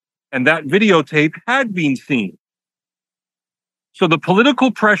 And that videotape had been seen. So the political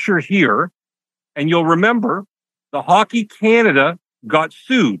pressure here, and you'll remember, the Hockey Canada got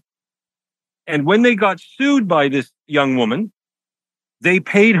sued. And when they got sued by this young woman, they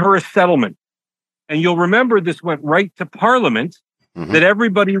paid her a settlement. And you'll remember this went right to Parliament, that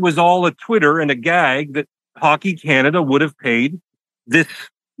everybody was all a Twitter and a gag that Hockey Canada would have paid this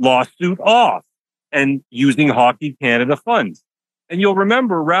lawsuit off and using Hockey Canada funds. And you'll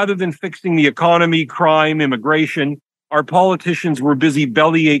remember, rather than fixing the economy, crime, immigration, our politicians were busy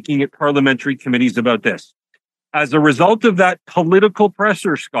belly aching at parliamentary committees about this. As a result of that political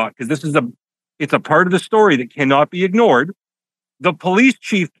pressure, Scott, because it's a part of the story that cannot be ignored, the police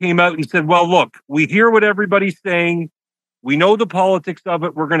chief came out and said, well, look, we hear what everybody's saying. We know the politics of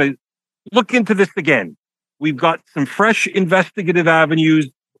it. We're going to look into this again. We've got some fresh investigative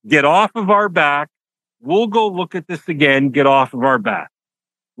avenues. Get off of our back. We'll go look at this again. Get off of our back.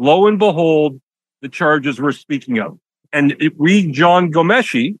 Lo and behold, the charges we're speaking of. And read John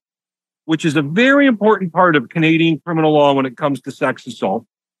Gomeshi, which is a very important part of Canadian criminal law when it comes to sex assault.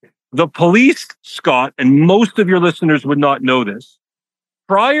 The police, Scott, and most of your listeners would not know this,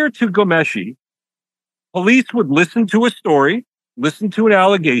 prior to Gomeshi, police would listen to a story, listen to an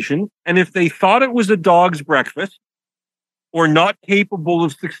allegation, and if they thought it was a dog's breakfast or not capable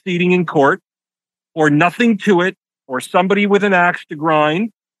of succeeding in court or nothing to it or somebody with an axe to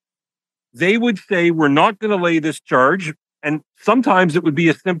grind, they would say, we're not going to lay this charge. And sometimes it would be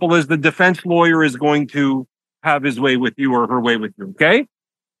as simple as the defense lawyer is going to have his way with you or her way with you, okay?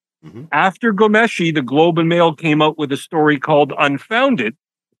 After Gomeshi, the Globe and Mail came out with a story called Unfounded,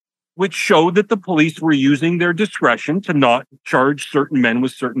 which showed that the police were using their discretion to not charge certain men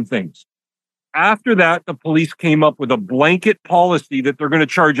with certain things. After that, the police came up with a blanket policy that they're going to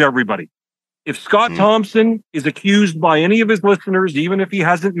charge everybody. If Scott Thompson is accused by any of his listeners, even if he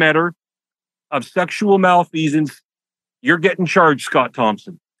hasn't met her, of sexual malfeasance, you're getting charged, Scott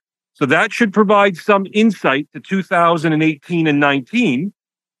Thompson. So that should provide some insight to 2018 and 19,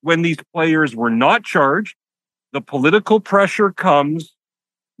 when these players were not charged. The political pressure comes.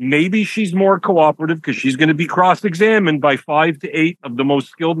 Maybe she's more cooperative because she's going to be cross-examined by 5 to 8 of the most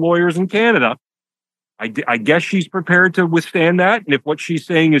skilled lawyers in Canada. I guess she's prepared to withstand that. And if what she's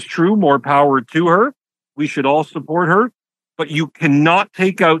saying is true, more power to her. We should all support her. But you cannot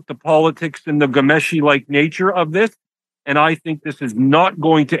take out the politics and the Gomeshi-like nature of this. And I think this is not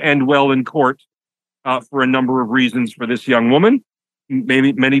going to end well in court for a number of reasons for this young woman.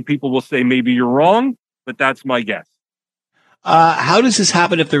 Maybe many people will say maybe you're wrong, but that's my guess. How does this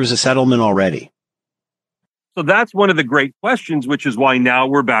happen if there was a settlement already? So that's one of the great questions, which is why now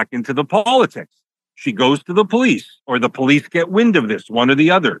we're back into the politics. She goes to the police, or the police get wind of this, one or the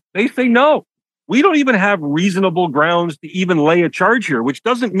other. They say, no, we don't even have reasonable grounds to even lay a charge here, which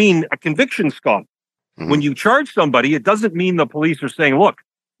doesn't mean a conviction, Scott. When you charge somebody, it doesn't mean the police are saying, look,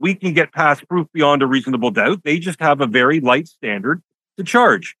 we can get past proof beyond a reasonable doubt. They just have a very light standard to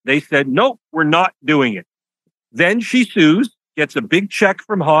charge. They said, no, we're not doing it. Then she sues, gets a big check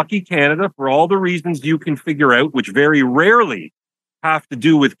from Hockey Canada for all the reasons you can figure out, which very rarely have to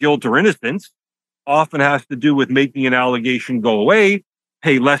do with guilt or innocence, often has to do with making an allegation go away,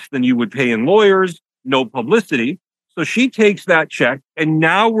 pay less than you would pay in lawyers, no publicity. So she takes that check, and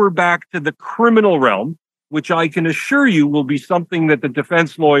now we're back to the criminal realm, which I can assure you will be something that the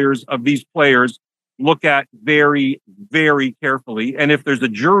defense lawyers of these players look at very, very carefully. And if there's a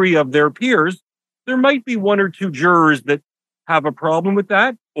jury of their peers, there might be 1 or 2 jurors that have a problem with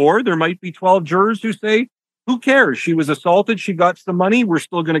that, or there might be 12 jurors who say, who cares? She was assaulted. She got some money. We're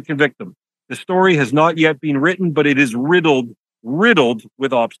still going to convict them. The story has not yet been written, but it is riddled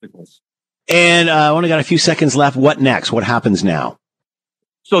with obstacles. And I only got a few seconds left. What next? What happens now?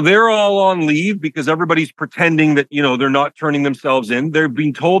 So they're all on leave because everybody's pretending that, they're not turning themselves in. They're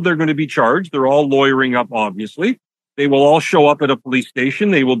being told they're going to be charged. They're all lawyering up, obviously. They will all show up at a police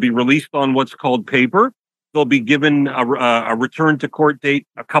station. They will be released on what's called paper. They'll be given a return to court date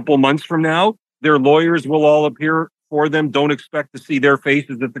a couple months from now. Their lawyers will all appear for them. Don't expect to see their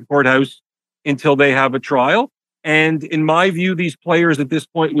faces at the courthouse until they have a trial. And in my view, these players at this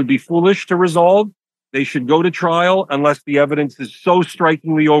point would be foolish to resolve. They should go to trial unless the evidence is so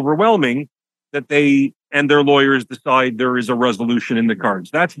strikingly overwhelming that they and their lawyers decide there is a resolution in the cards.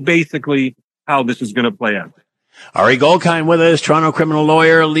 That's basically how this is going to play out. Ari Goldkind with us, Toronto criminal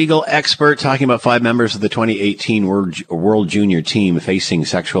lawyer, legal expert, talking about 5 members of the 2018 World Junior team facing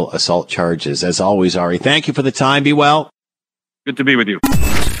sexual assault charges. As always, Ari, thank you for the time. Be well. Good to be with you.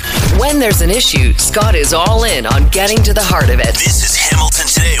 When there's an issue, Scott is all in on getting to the heart of it. This is Hamilton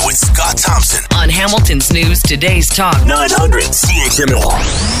Today with Scott Thompson On Hamilton's News Today's Talk. 900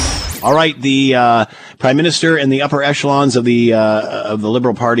 CHML. All right, the Prime Minister and the upper echelons of the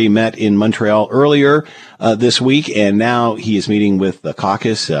Liberal Party met in Montreal earlier this week, and now he is meeting with the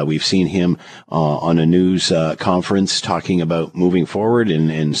caucus. We've seen him on a news conference talking about moving forward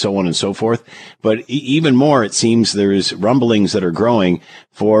and so on and so forth. But even more, it seems there's rumblings that are growing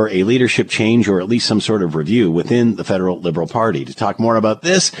for a leadership change or at least some sort of review within the federal Liberal Party. To talk more about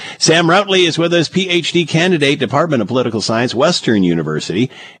this, Sam Routley is with us, PhD candidate, Department of Political Science, Western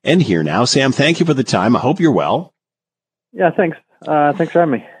University, and here now. Sam, thank you for the time. I hope you're well. Yeah, thanks. Thanks for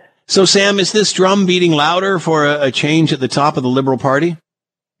having me. So, Sam, is this drum beating louder for a change at the top of the Liberal Party?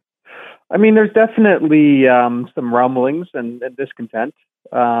 I mean, there's definitely some rumblings and discontent,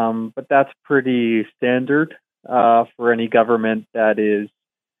 but that's pretty standard for any government that is,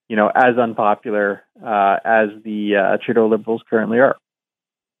 as unpopular as the Trudeau Liberals currently are.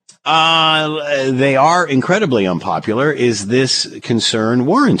 They are incredibly unpopular. Is this concern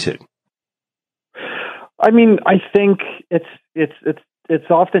warranted? I mean, I think it's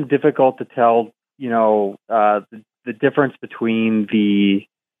often difficult to tell, the difference between the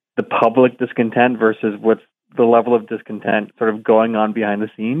public discontent versus what's the level of discontent sort of going on behind the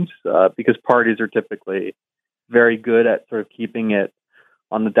scenes, because parties are typically very good at sort of keeping it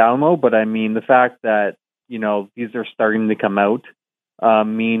on the down low. But I mean, the fact that, these are starting to come out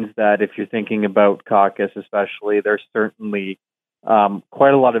means that if you're thinking about caucus, especially, there's certainly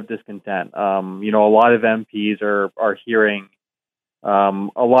quite a lot of discontent. A lot of MPs are hearing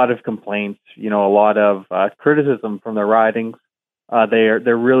a lot of complaints, a lot of criticism from their ridings.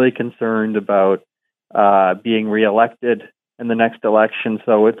 They're really concerned about being reelected in the next election.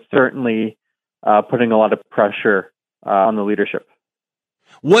 So it's certainly putting a lot of pressure on the leadership.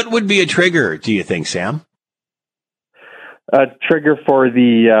 What would be a trigger, do you think, Sam? A trigger for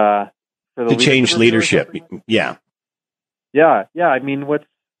the to change leadership. Yeah. Yeah. I mean, what's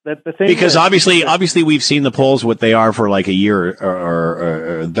that the thing? Because obviously, we've seen the polls what they are for like a year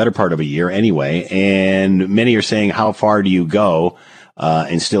or the better part of a year anyway, and many are saying, how far do you go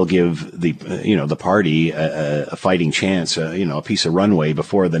and still give the party a fighting chance, a piece of runway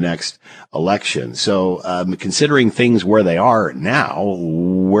before the next election? So, considering things where they are now,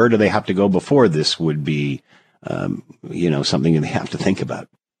 where do they have to go before this would be, something they have to think about?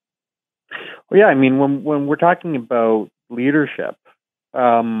 Well, yeah, I mean, when we're talking about leadership,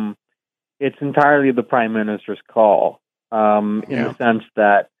 it's entirely the Prime Minister's call, in the sense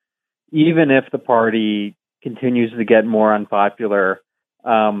that even if the party continues to get more unpopular,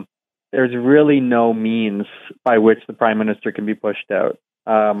 there's really no means by which the Prime Minister can be pushed out.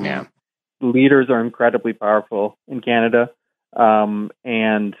 Leaders are incredibly powerful in Canada,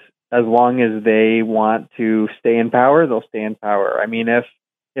 and as long as they want to stay in power, they'll stay in power. I mean,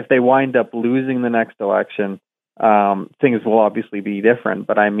 if they wind up losing the next election, things will obviously be different.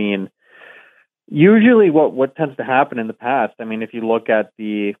 But I mean, usually what tends to happen in the past, I mean, if you look at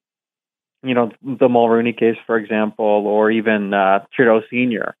the Mulroney case, for example, or even Trudeau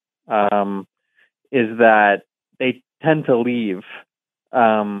Sr., is that they tend to leave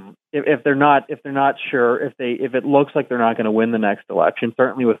if they're not sure, if it looks like they're not going to win the next election.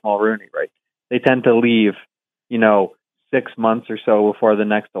 Certainly with Mulroney, right? They tend to leave, 6 months or so before the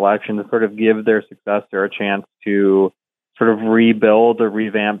next election to sort of give their successor a chance to sort of rebuild or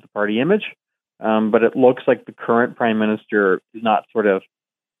revamp the party image. But it looks like the current Prime Minister is not sort of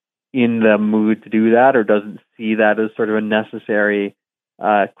in the mood to do that, or doesn't see that as sort of a necessary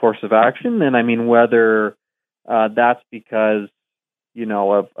course of action. And I mean, whether that's because,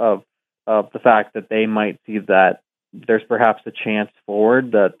 of the fact that they might see that there's perhaps a chance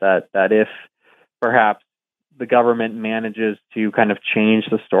forward that if perhaps the government manages to kind of change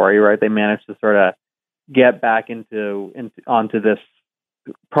the story, right? They manage to sort of get back onto this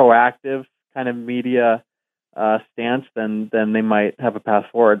proactive kind of media stance, then they might have a path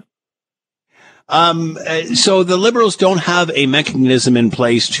forward. So the Liberals don't have a mechanism in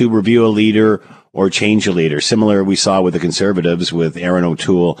place to review a leader or change a leader. Similar we saw with the Conservatives with Aaron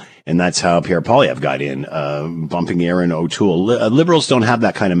O'Toole, and that's how Pierre Poilievre got in, bumping Aaron O'Toole. Liberals don't have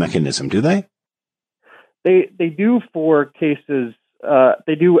that kind of mechanism, do they? They do for cases.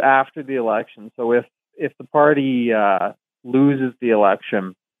 They do after the election. So if the party loses the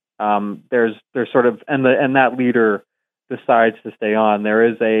election, there's sort of and that leader, decides to stay on, there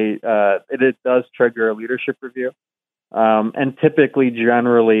is it does trigger a leadership review. And typically,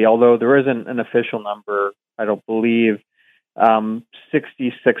 generally, although there isn't an official number, I don't believe, 66%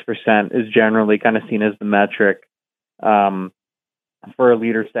 is generally kind of seen as the metric for a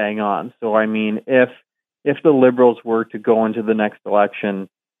leader staying on. So, I mean, if the Liberals were to go into the next election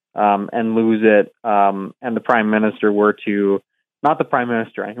and lose it, and the Prime Minister were to, not the Prime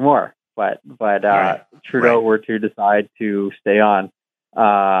Minister anymore, but Trudeau were to decide to stay on,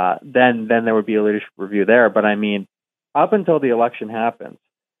 then there would be a leadership review there. But I mean, up until the election happens,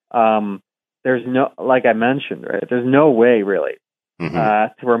 there's no, like I mentioned, right? There's no way really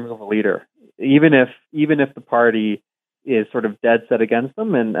to remove a leader, even if the party is sort of dead set against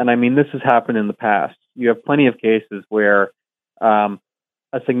them. And I mean, this has happened in the past. You have plenty of cases where a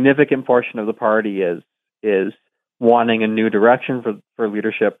significant portion of the party is wanting a new direction for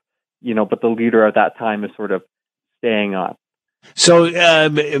leadership, but the leader at that time is sort of staying on. So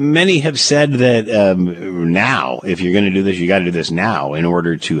many have said that now, if you're going to do this, you got to do this now in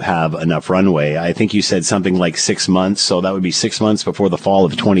order to have enough runway. I think you said something like 6 months, so that would be 6 months before the fall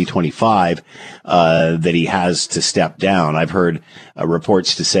of 2025 that he has to step down. I've heard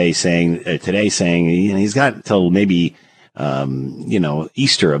reports today saying he's got till maybe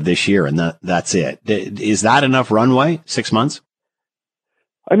Easter of this year, and that's it. Is that enough runway? 6 months?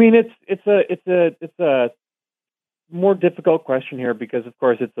 I mean, it's a more difficult question here because, of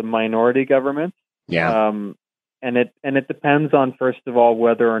course, it's a minority government. Yeah. And it depends on, first of all,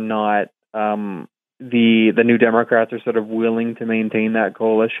 whether or not the New Democrats are sort of willing to maintain that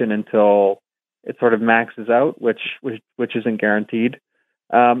coalition until it sort of maxes out, which isn't guaranteed.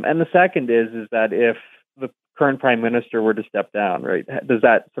 And the second is that if the current Prime Minister were to step down, right, does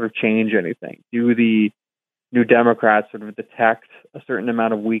that sort of change anything? Do the New Democrats sort of detect a certain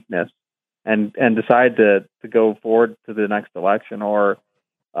amount of weakness and decide to go forward to the next election, or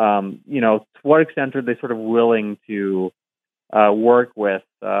to what extent are they sort of willing to work with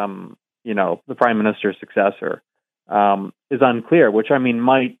the Prime Minister's successor is unclear. Which, I mean,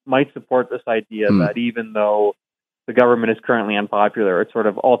 might support this idea that even though the government is currently unpopular, it's sort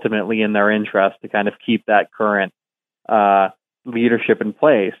of ultimately in their interest to kind of keep that current leadership in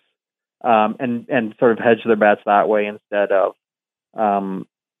place and sort of hedge their bets that way instead of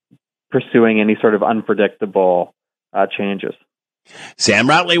pursuing any sort of unpredictable changes. Sam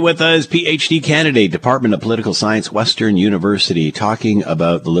Ratley with us, PhD candidate, Department of Political Science, Western University, talking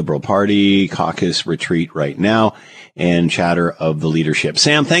about the Liberal Party caucus retreat right now and chatter of the leadership.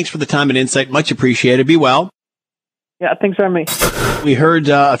 Sam, thanks for the time and insight. Much appreciated. Be well. Yeah, thanks for having me. We heard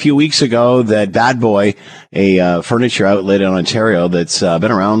a few weeks ago that Bad Boy, a furniture outlet in Ontario that's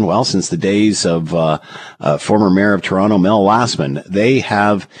been around, well, since the days of former Mayor of Toronto, Mel Lastman, they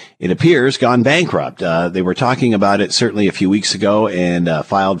have, it appears, gone bankrupt. They were talking about it certainly a few weeks ago and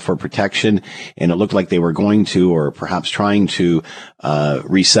filed for protection, and it looked like they were going to, or perhaps trying to,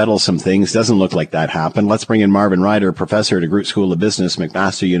 resettle some things. Doesn't look like that happened. Let's bring in Marvin Ryder, professor at the Groot School of Business,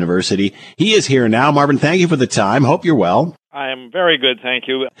 McMaster University. He is here now. Marvin, thank you for the time. Hope you're well. I am very good, thank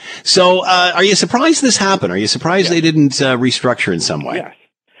you. So, are you surprised this happened? Are you surprised they didn't restructure in some way? Yes.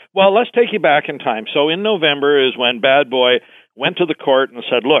 Well, let's take you back in time. So in November is when Bad Boy went to the court and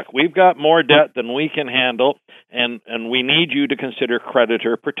said, look, we've got more debt than we can handle, and we need you to consider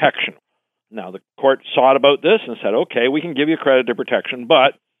creditor protection. Now, the court sought about this and said, okay, we can give you creditor protection,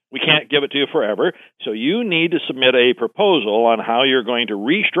 but we can't give it to you forever. So you need to submit a proposal on how you're going to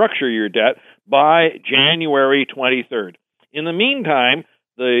restructure your debt by January 23rd. In the meantime,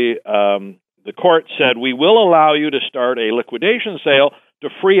 the court said, we will allow you to start a liquidation sale to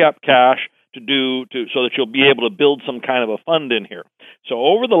free up cash so that you'll be able to build some kind of a fund in here. So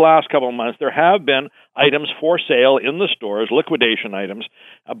over the last couple of months, there have been items for sale in the stores, liquidation items,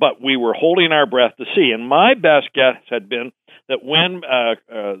 but we were holding our breath to see. And my best guess had been that when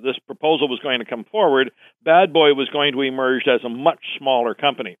this proposal was going to come forward, Bad Boy was going to emerge as a much smaller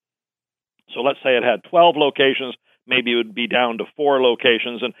company. So let's say it had 12 locations, maybe it would be down to 4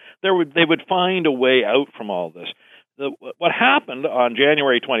 locations, and they would find a way out from all this. What happened on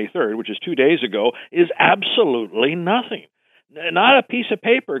January 23rd, which is 2 days ago, is absolutely nothing. Not a piece of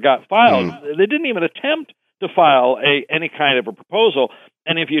paper got filed. They didn't even attempt to file any kind of a proposal.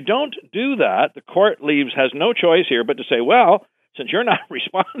 And if you don't do that, the court has no choice here but to say, well, since you're not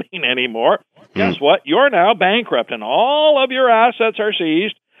responding anymore, guess what? You're now bankrupt, and all of your assets are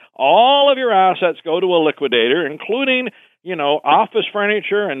seized. All of your assets go to a liquidator, including, office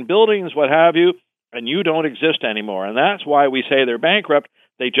furniture and buildings, what have you, and you don't exist anymore. And that's why we say they're bankrupt.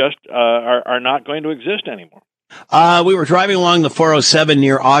 They just are not going to exist anymore. We were driving along the 407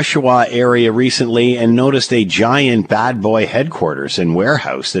 near Oshawa area recently and noticed a giant Bad Boy headquarters and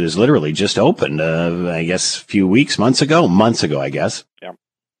warehouse that is literally just opened, I guess, months ago, I guess. Yeah.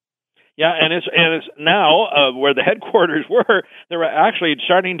 Yeah, and it's now where the headquarters were, they're actually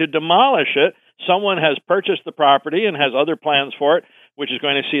starting to demolish it. Someone has purchased the property and has other plans for it, which is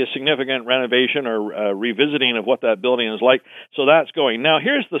going to see a significant renovation or revisiting of what that building is like. So that's going. Now,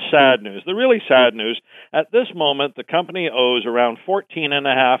 here's the sad news. The really sad news. At this moment, the company owes around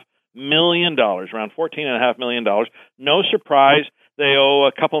 $14.5 million, around $14.5 million. No surprise, they owe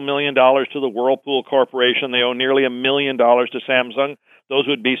a couple $1 million to the Whirlpool Corporation. They owe nearly $1 million to Samsung. Those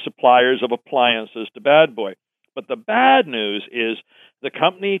would be suppliers of appliances to Bad Boy. But the bad news is the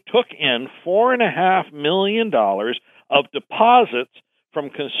company took in $4.5 million of deposits from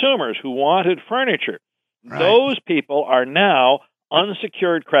consumers who wanted furniture. Right. Those people are now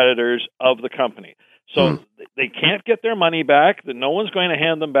unsecured creditors of the company. So they can't get their money back. No one's going to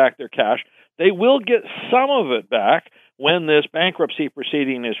hand them back their cash. They will get some of it back when this bankruptcy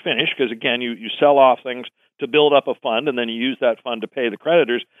proceeding is finished, because, again, you sell off things to build up a fund, and then you use that fund to pay the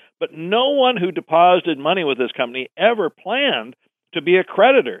creditors. But no one who deposited money with this company ever planned to be a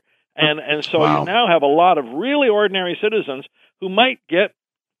creditor. And so you now have a lot of really ordinary citizens who might get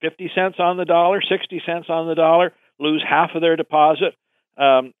 50 cents on the dollar, 60 cents on the dollar, lose half of their deposit.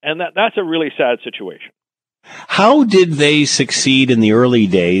 And that's a really sad situation. How did they succeed in the early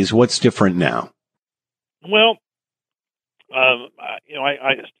days? What's different now? Well,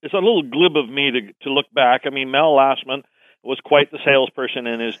 it's a little glib of me to look back. I mean, Mel Lastman was quite the salesperson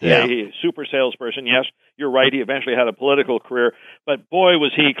in his day. Yeah. Super salesperson. Yes, you're right. He eventually had a political career, but boy,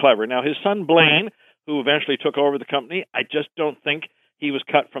 was he clever. Now, his son Blaine, who eventually took over the company, I just don't think he was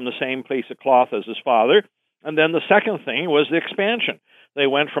cut from the same piece of cloth as his father. And then the second thing was the expansion. They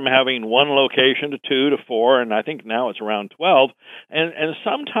went from having one location to 2 to 4, and I think now it's around 12. And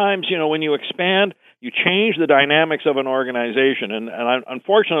sometimes, when you expand, you change the dynamics of an organization. And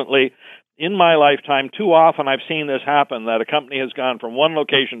unfortunately, in my lifetime, too often I've seen this happen, that a company has gone from one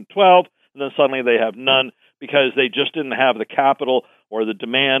location to 12, and then suddenly they have none because they just didn't have the capital or the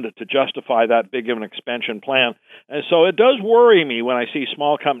demand to justify that big of an expansion plan. And so it does worry me when I see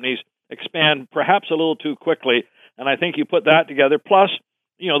small companies expand perhaps a little too quickly. And I think you put that together, plus,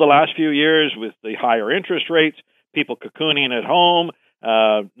 the last few years with the higher interest rates, people cocooning at home,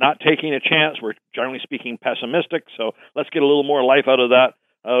 not taking a chance. We're generally speaking pessimistic. So let's get a little more life out of that,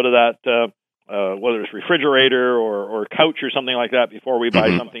 whether it's refrigerator or couch or something like that before we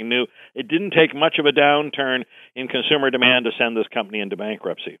buy something new. It didn't take much of a downturn in consumer demand to send this company into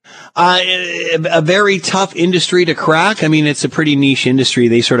bankruptcy. A very tough industry to crack. I mean, it's a pretty niche industry.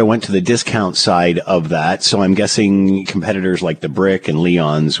 They sort of went to the discount side of that. So I'm guessing competitors like the Brick and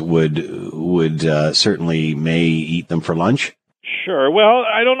Leon's would certainly may eat them for lunch. Sure. Well,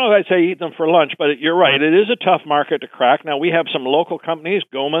 I don't know if I'd say eat them for lunch, but you're right. It is a tough market to crack. Now, we have some local companies,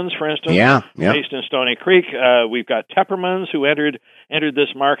 Goemans, for instance, based in Stony Creek. We've got Teppermans, who entered this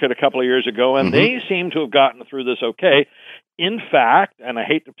market a couple of years ago, and they seem to have gotten through this okay. In fact, and I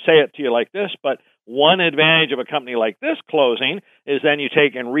hate to say it to you like this, but one advantage of a company like this closing is then you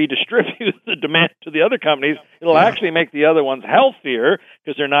take and redistribute the demand to the other companies. It'll actually make the other ones healthier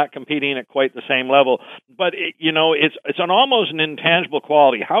because they're not competing at quite the same level. But it's an almost an intangible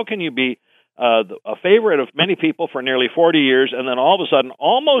quality. How can you be a favorite of many people for nearly 40 years and then all of a sudden,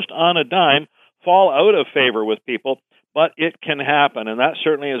 almost on a dime, fall out of favor with people? But it can happen, and that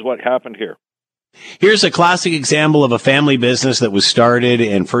certainly is what happened here. Here's a classic example of a family business that was started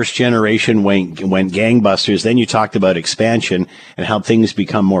and first generation went gangbusters. Then you talked about expansion and how things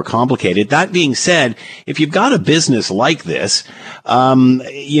become more complicated. That being said, if you've got a business like this,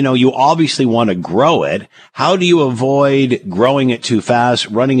 you obviously want to grow it. How do you avoid growing it too fast,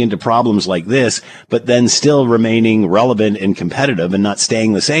 running into problems like this, but then still remaining relevant and competitive and not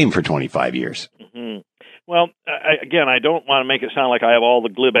staying the same for 25 years? Mm-hmm. Well, I don't want to make it sound like I have all the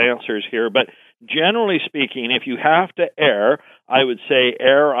glib answers here, but generally speaking, if you have to err, I would say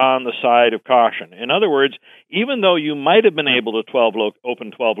err on the side of caution. In other words, even though you might have been able to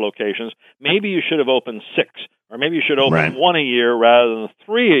open 12 locations, maybe you should have opened 6, or maybe you should open 1 a year rather than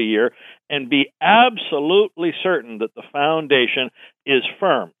 3 a year, and be absolutely certain that the foundation is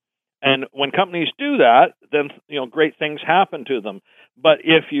firm. And when companies do that, then great things happen to them. But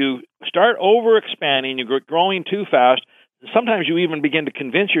if you start over-expanding, you're growing too fast, sometimes you even begin to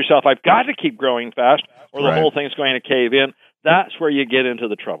convince yourself, I've got to keep growing fast, or the whole thing's going to cave in. That's where you get into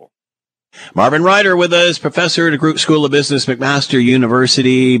the trouble. Marvin Ryder with us, professor at the Group School of Business, McMaster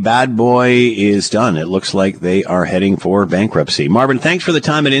University. Bad Boy is done. It looks like they are heading for bankruptcy. Marvin, thanks for the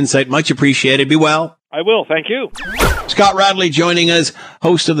time and insight. Much appreciated. Be well. I will. Thank you. Scott Radley joining us,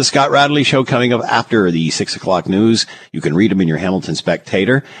 host of the Scott Radley Show, coming up after the 6 o'clock news. You can read him in your Hamilton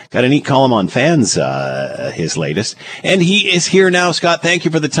Spectator. Got a neat column on fans, his latest. And he is here now. Scott, thank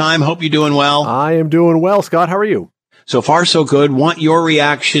you for the time. Hope you're doing well. I am doing well, Scott. How are you? So far, so good. Want your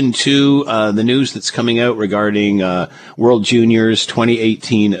reaction to the news that's coming out regarding World Juniors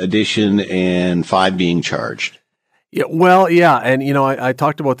 2018 edition and 5 being charged. Yeah, well, yeah, and I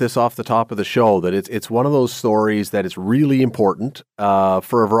talked about this off the top of the show, that it's one of those stories that is really important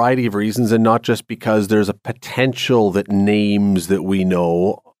for a variety of reasons, and not just because there's a potential that names that we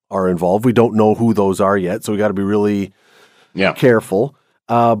know are involved. We don't know who those are yet, so we got to be really careful.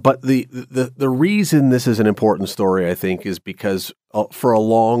 But the reason this is an important story, I think, is because for a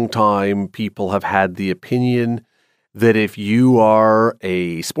long time people have had the opinion that if you are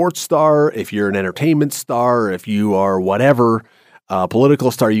a sports star, if you're an entertainment star, if you are whatever,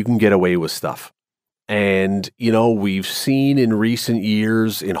 political star, you can get away with stuff. And, we've seen in recent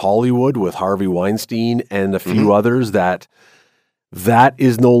years in Hollywood with Harvey Weinstein and a few others that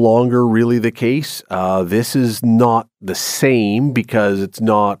is no longer really the case. This is not the same because it's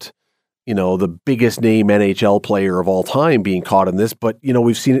not, the biggest name NHL player of all time being caught in this, but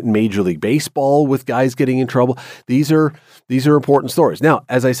we've seen it in Major League Baseball with guys getting in trouble. These are important stories. Now,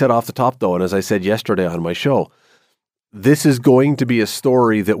 as I said off the top though, and as I said yesterday on my show, this is going to be a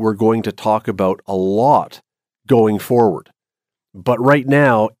story that we're going to talk about a lot going forward. But right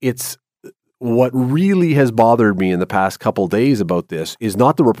now, it's what really has bothered me in the past couple days about this is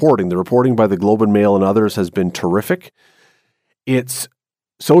not the reporting. The reporting by the Globe and Mail and others has been terrific. It's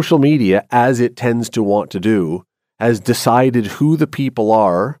social media, as it tends to want to do, has decided who the people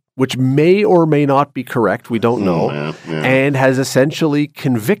are, which may or may not be correct, we don't know, and has essentially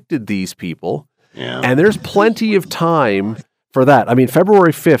convicted these people. Yeah. And there's plenty of time for that. I mean,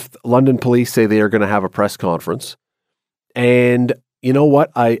 February 5th, London police say they are going to have a press conference. And you know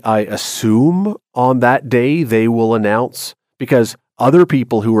what? I assume on that day they will announce, because other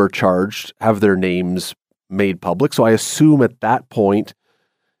people who are charged have their names made public. So I assume at that point,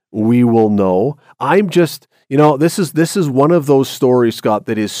 we will know. I'm just, this is one of those stories, Scott,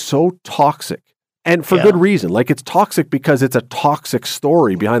 that is so toxic, and for good reason. Like, it's toxic because it's a toxic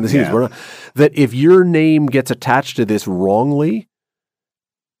story behind the scenes. That if your name gets attached to this wrongly,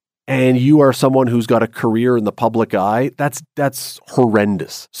 and you are someone who's got a career in the public eye, that's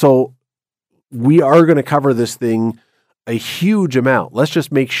horrendous. So we are going to cover this thing a huge amount. Let's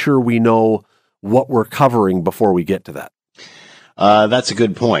just make sure we know what we're covering before we get to that. That's a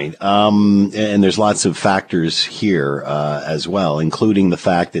good point. And there's lots of factors here as well, including the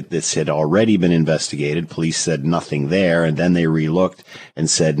fact that this had already been investigated. Police said nothing there, and then they relooked and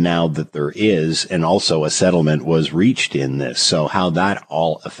said now that there is, and also a settlement was reached in this. So how that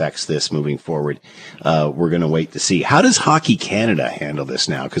all affects this moving forward, we're going to wait to see. How does Hockey Canada handle this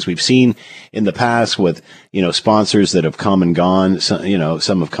now? Because we've seen in the past with, sponsors that have come and gone,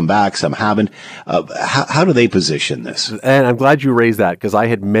 some have come back, some haven't. How do they position this? And I'm glad you raised that, because I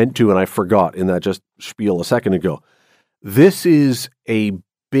had meant to and I forgot in that just spiel a second ago. This is a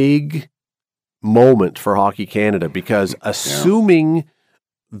big moment for Hockey Canada, because assuming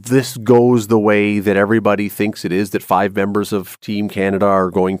this goes the way that everybody thinks it is, that 5 members of Team Canada are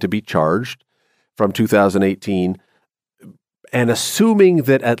going to be charged from 2018, and assuming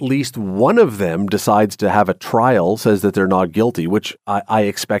that at least one of them decides to have a trial, says that they're not guilty, which I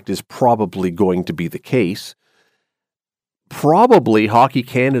expect is probably going to be the case, probably Hockey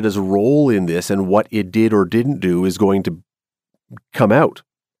Canada's role in this and what it did or didn't do is going to come out.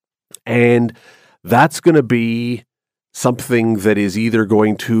 And that's going to be something that is either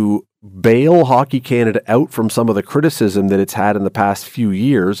going to bail Hockey Canada out from some of the criticism that it's had in the past few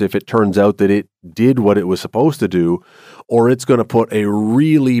years, if it turns out that it did what it was supposed to do, or it's going to put a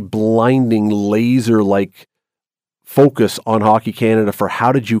really blinding laser-like focus on Hockey Canada for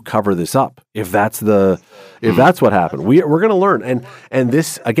how did you cover this up? If that's what happened, we're going to learn. And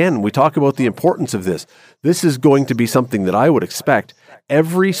this, again, we talk about the importance of this. This is going to be something that I would expect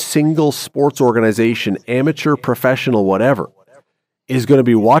every single sports organization, amateur, professional, whatever, is going to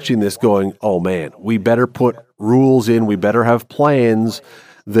be watching this going, oh man, we better put rules in, we better have plans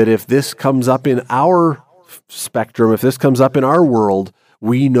that if this comes up in our spectrum, if this comes up in our world,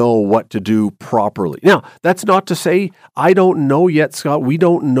 we know what to do properly. Now, that's not to say I don't know yet, Scott. We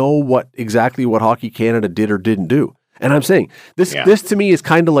don't know exactly what Hockey Canada did or didn't do. And I'm saying this to me is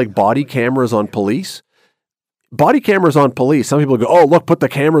kind of like body cameras on police. Body cameras on police. Some people go, oh, look, put the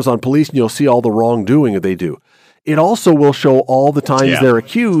cameras on police and you'll see all the wrongdoing that they do. It also will show all the times they're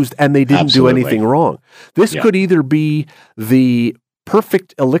accused and they didn't do anything wrong. This could either be the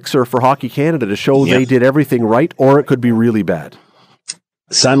perfect elixir for Hockey Canada to show they did everything right, or it could be really bad.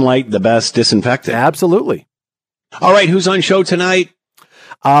 Sunlight, the best disinfectant. Absolutely. All right, who's on show tonight?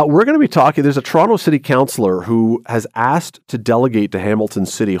 We're going to be talking. There's a Toronto City Councillor who has asked to delegate to Hamilton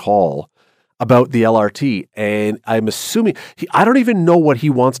City Hall about the LRT, and I'm assuming I don't even know what he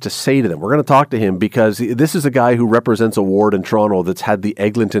wants to say to them. We're going to talk to him because this is a guy who represents a ward in Toronto that's had the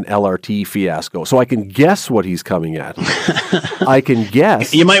Eglinton LRT fiasco. So I can guess what he's coming at. I can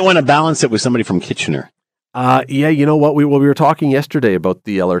guess. You might want to balance it with somebody from Kitchener. Yeah, you know what? We were talking yesterday about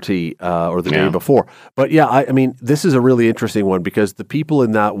the LRT or the day before. But yeah, I mean, this is a really interesting one because the people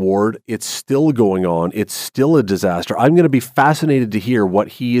in that ward, it's still going on. It's still a disaster. I'm going to be fascinated to hear what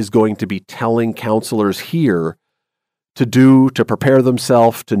he is going to be telling councillors here to do, to prepare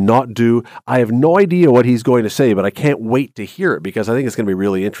themselves, to not do. I have no idea what he's going to say, but I can't wait to hear it because I think it's going to be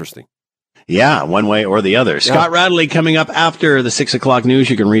really interesting. Yeah, one way or the other. Scott Radley coming up after the 6 o'clock news.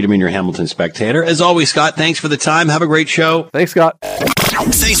 You can read him in your Hamilton Spectator. As always, Scott, thanks for the time. Have a great show. Thanks, Scott.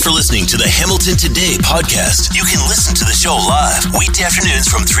 Thanks for listening to the Hamilton Today podcast. You can listen to the show live weekday afternoons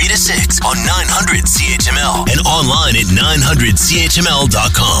from 3 to 6 on 900 CHML and online at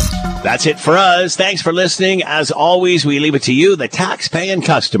 900CHML.com. That's it for us. Thanks for listening. As always, we leave it to you, the tax-paying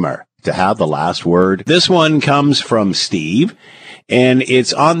customer, to have the last word. This one comes from Steve. And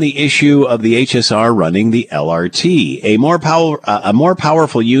it's on the issue of the HSR running the LRT. A more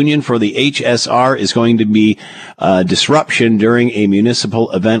powerful union for the HSR is going to be disruption during a municipal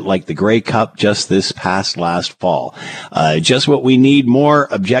event like the Grey Cup just this past last fall. Just what we need, more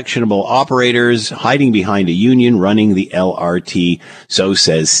objectionable operators hiding behind a union running the LRT, so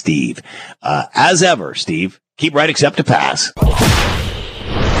says Steve. As ever, Steve, keep right except to pass.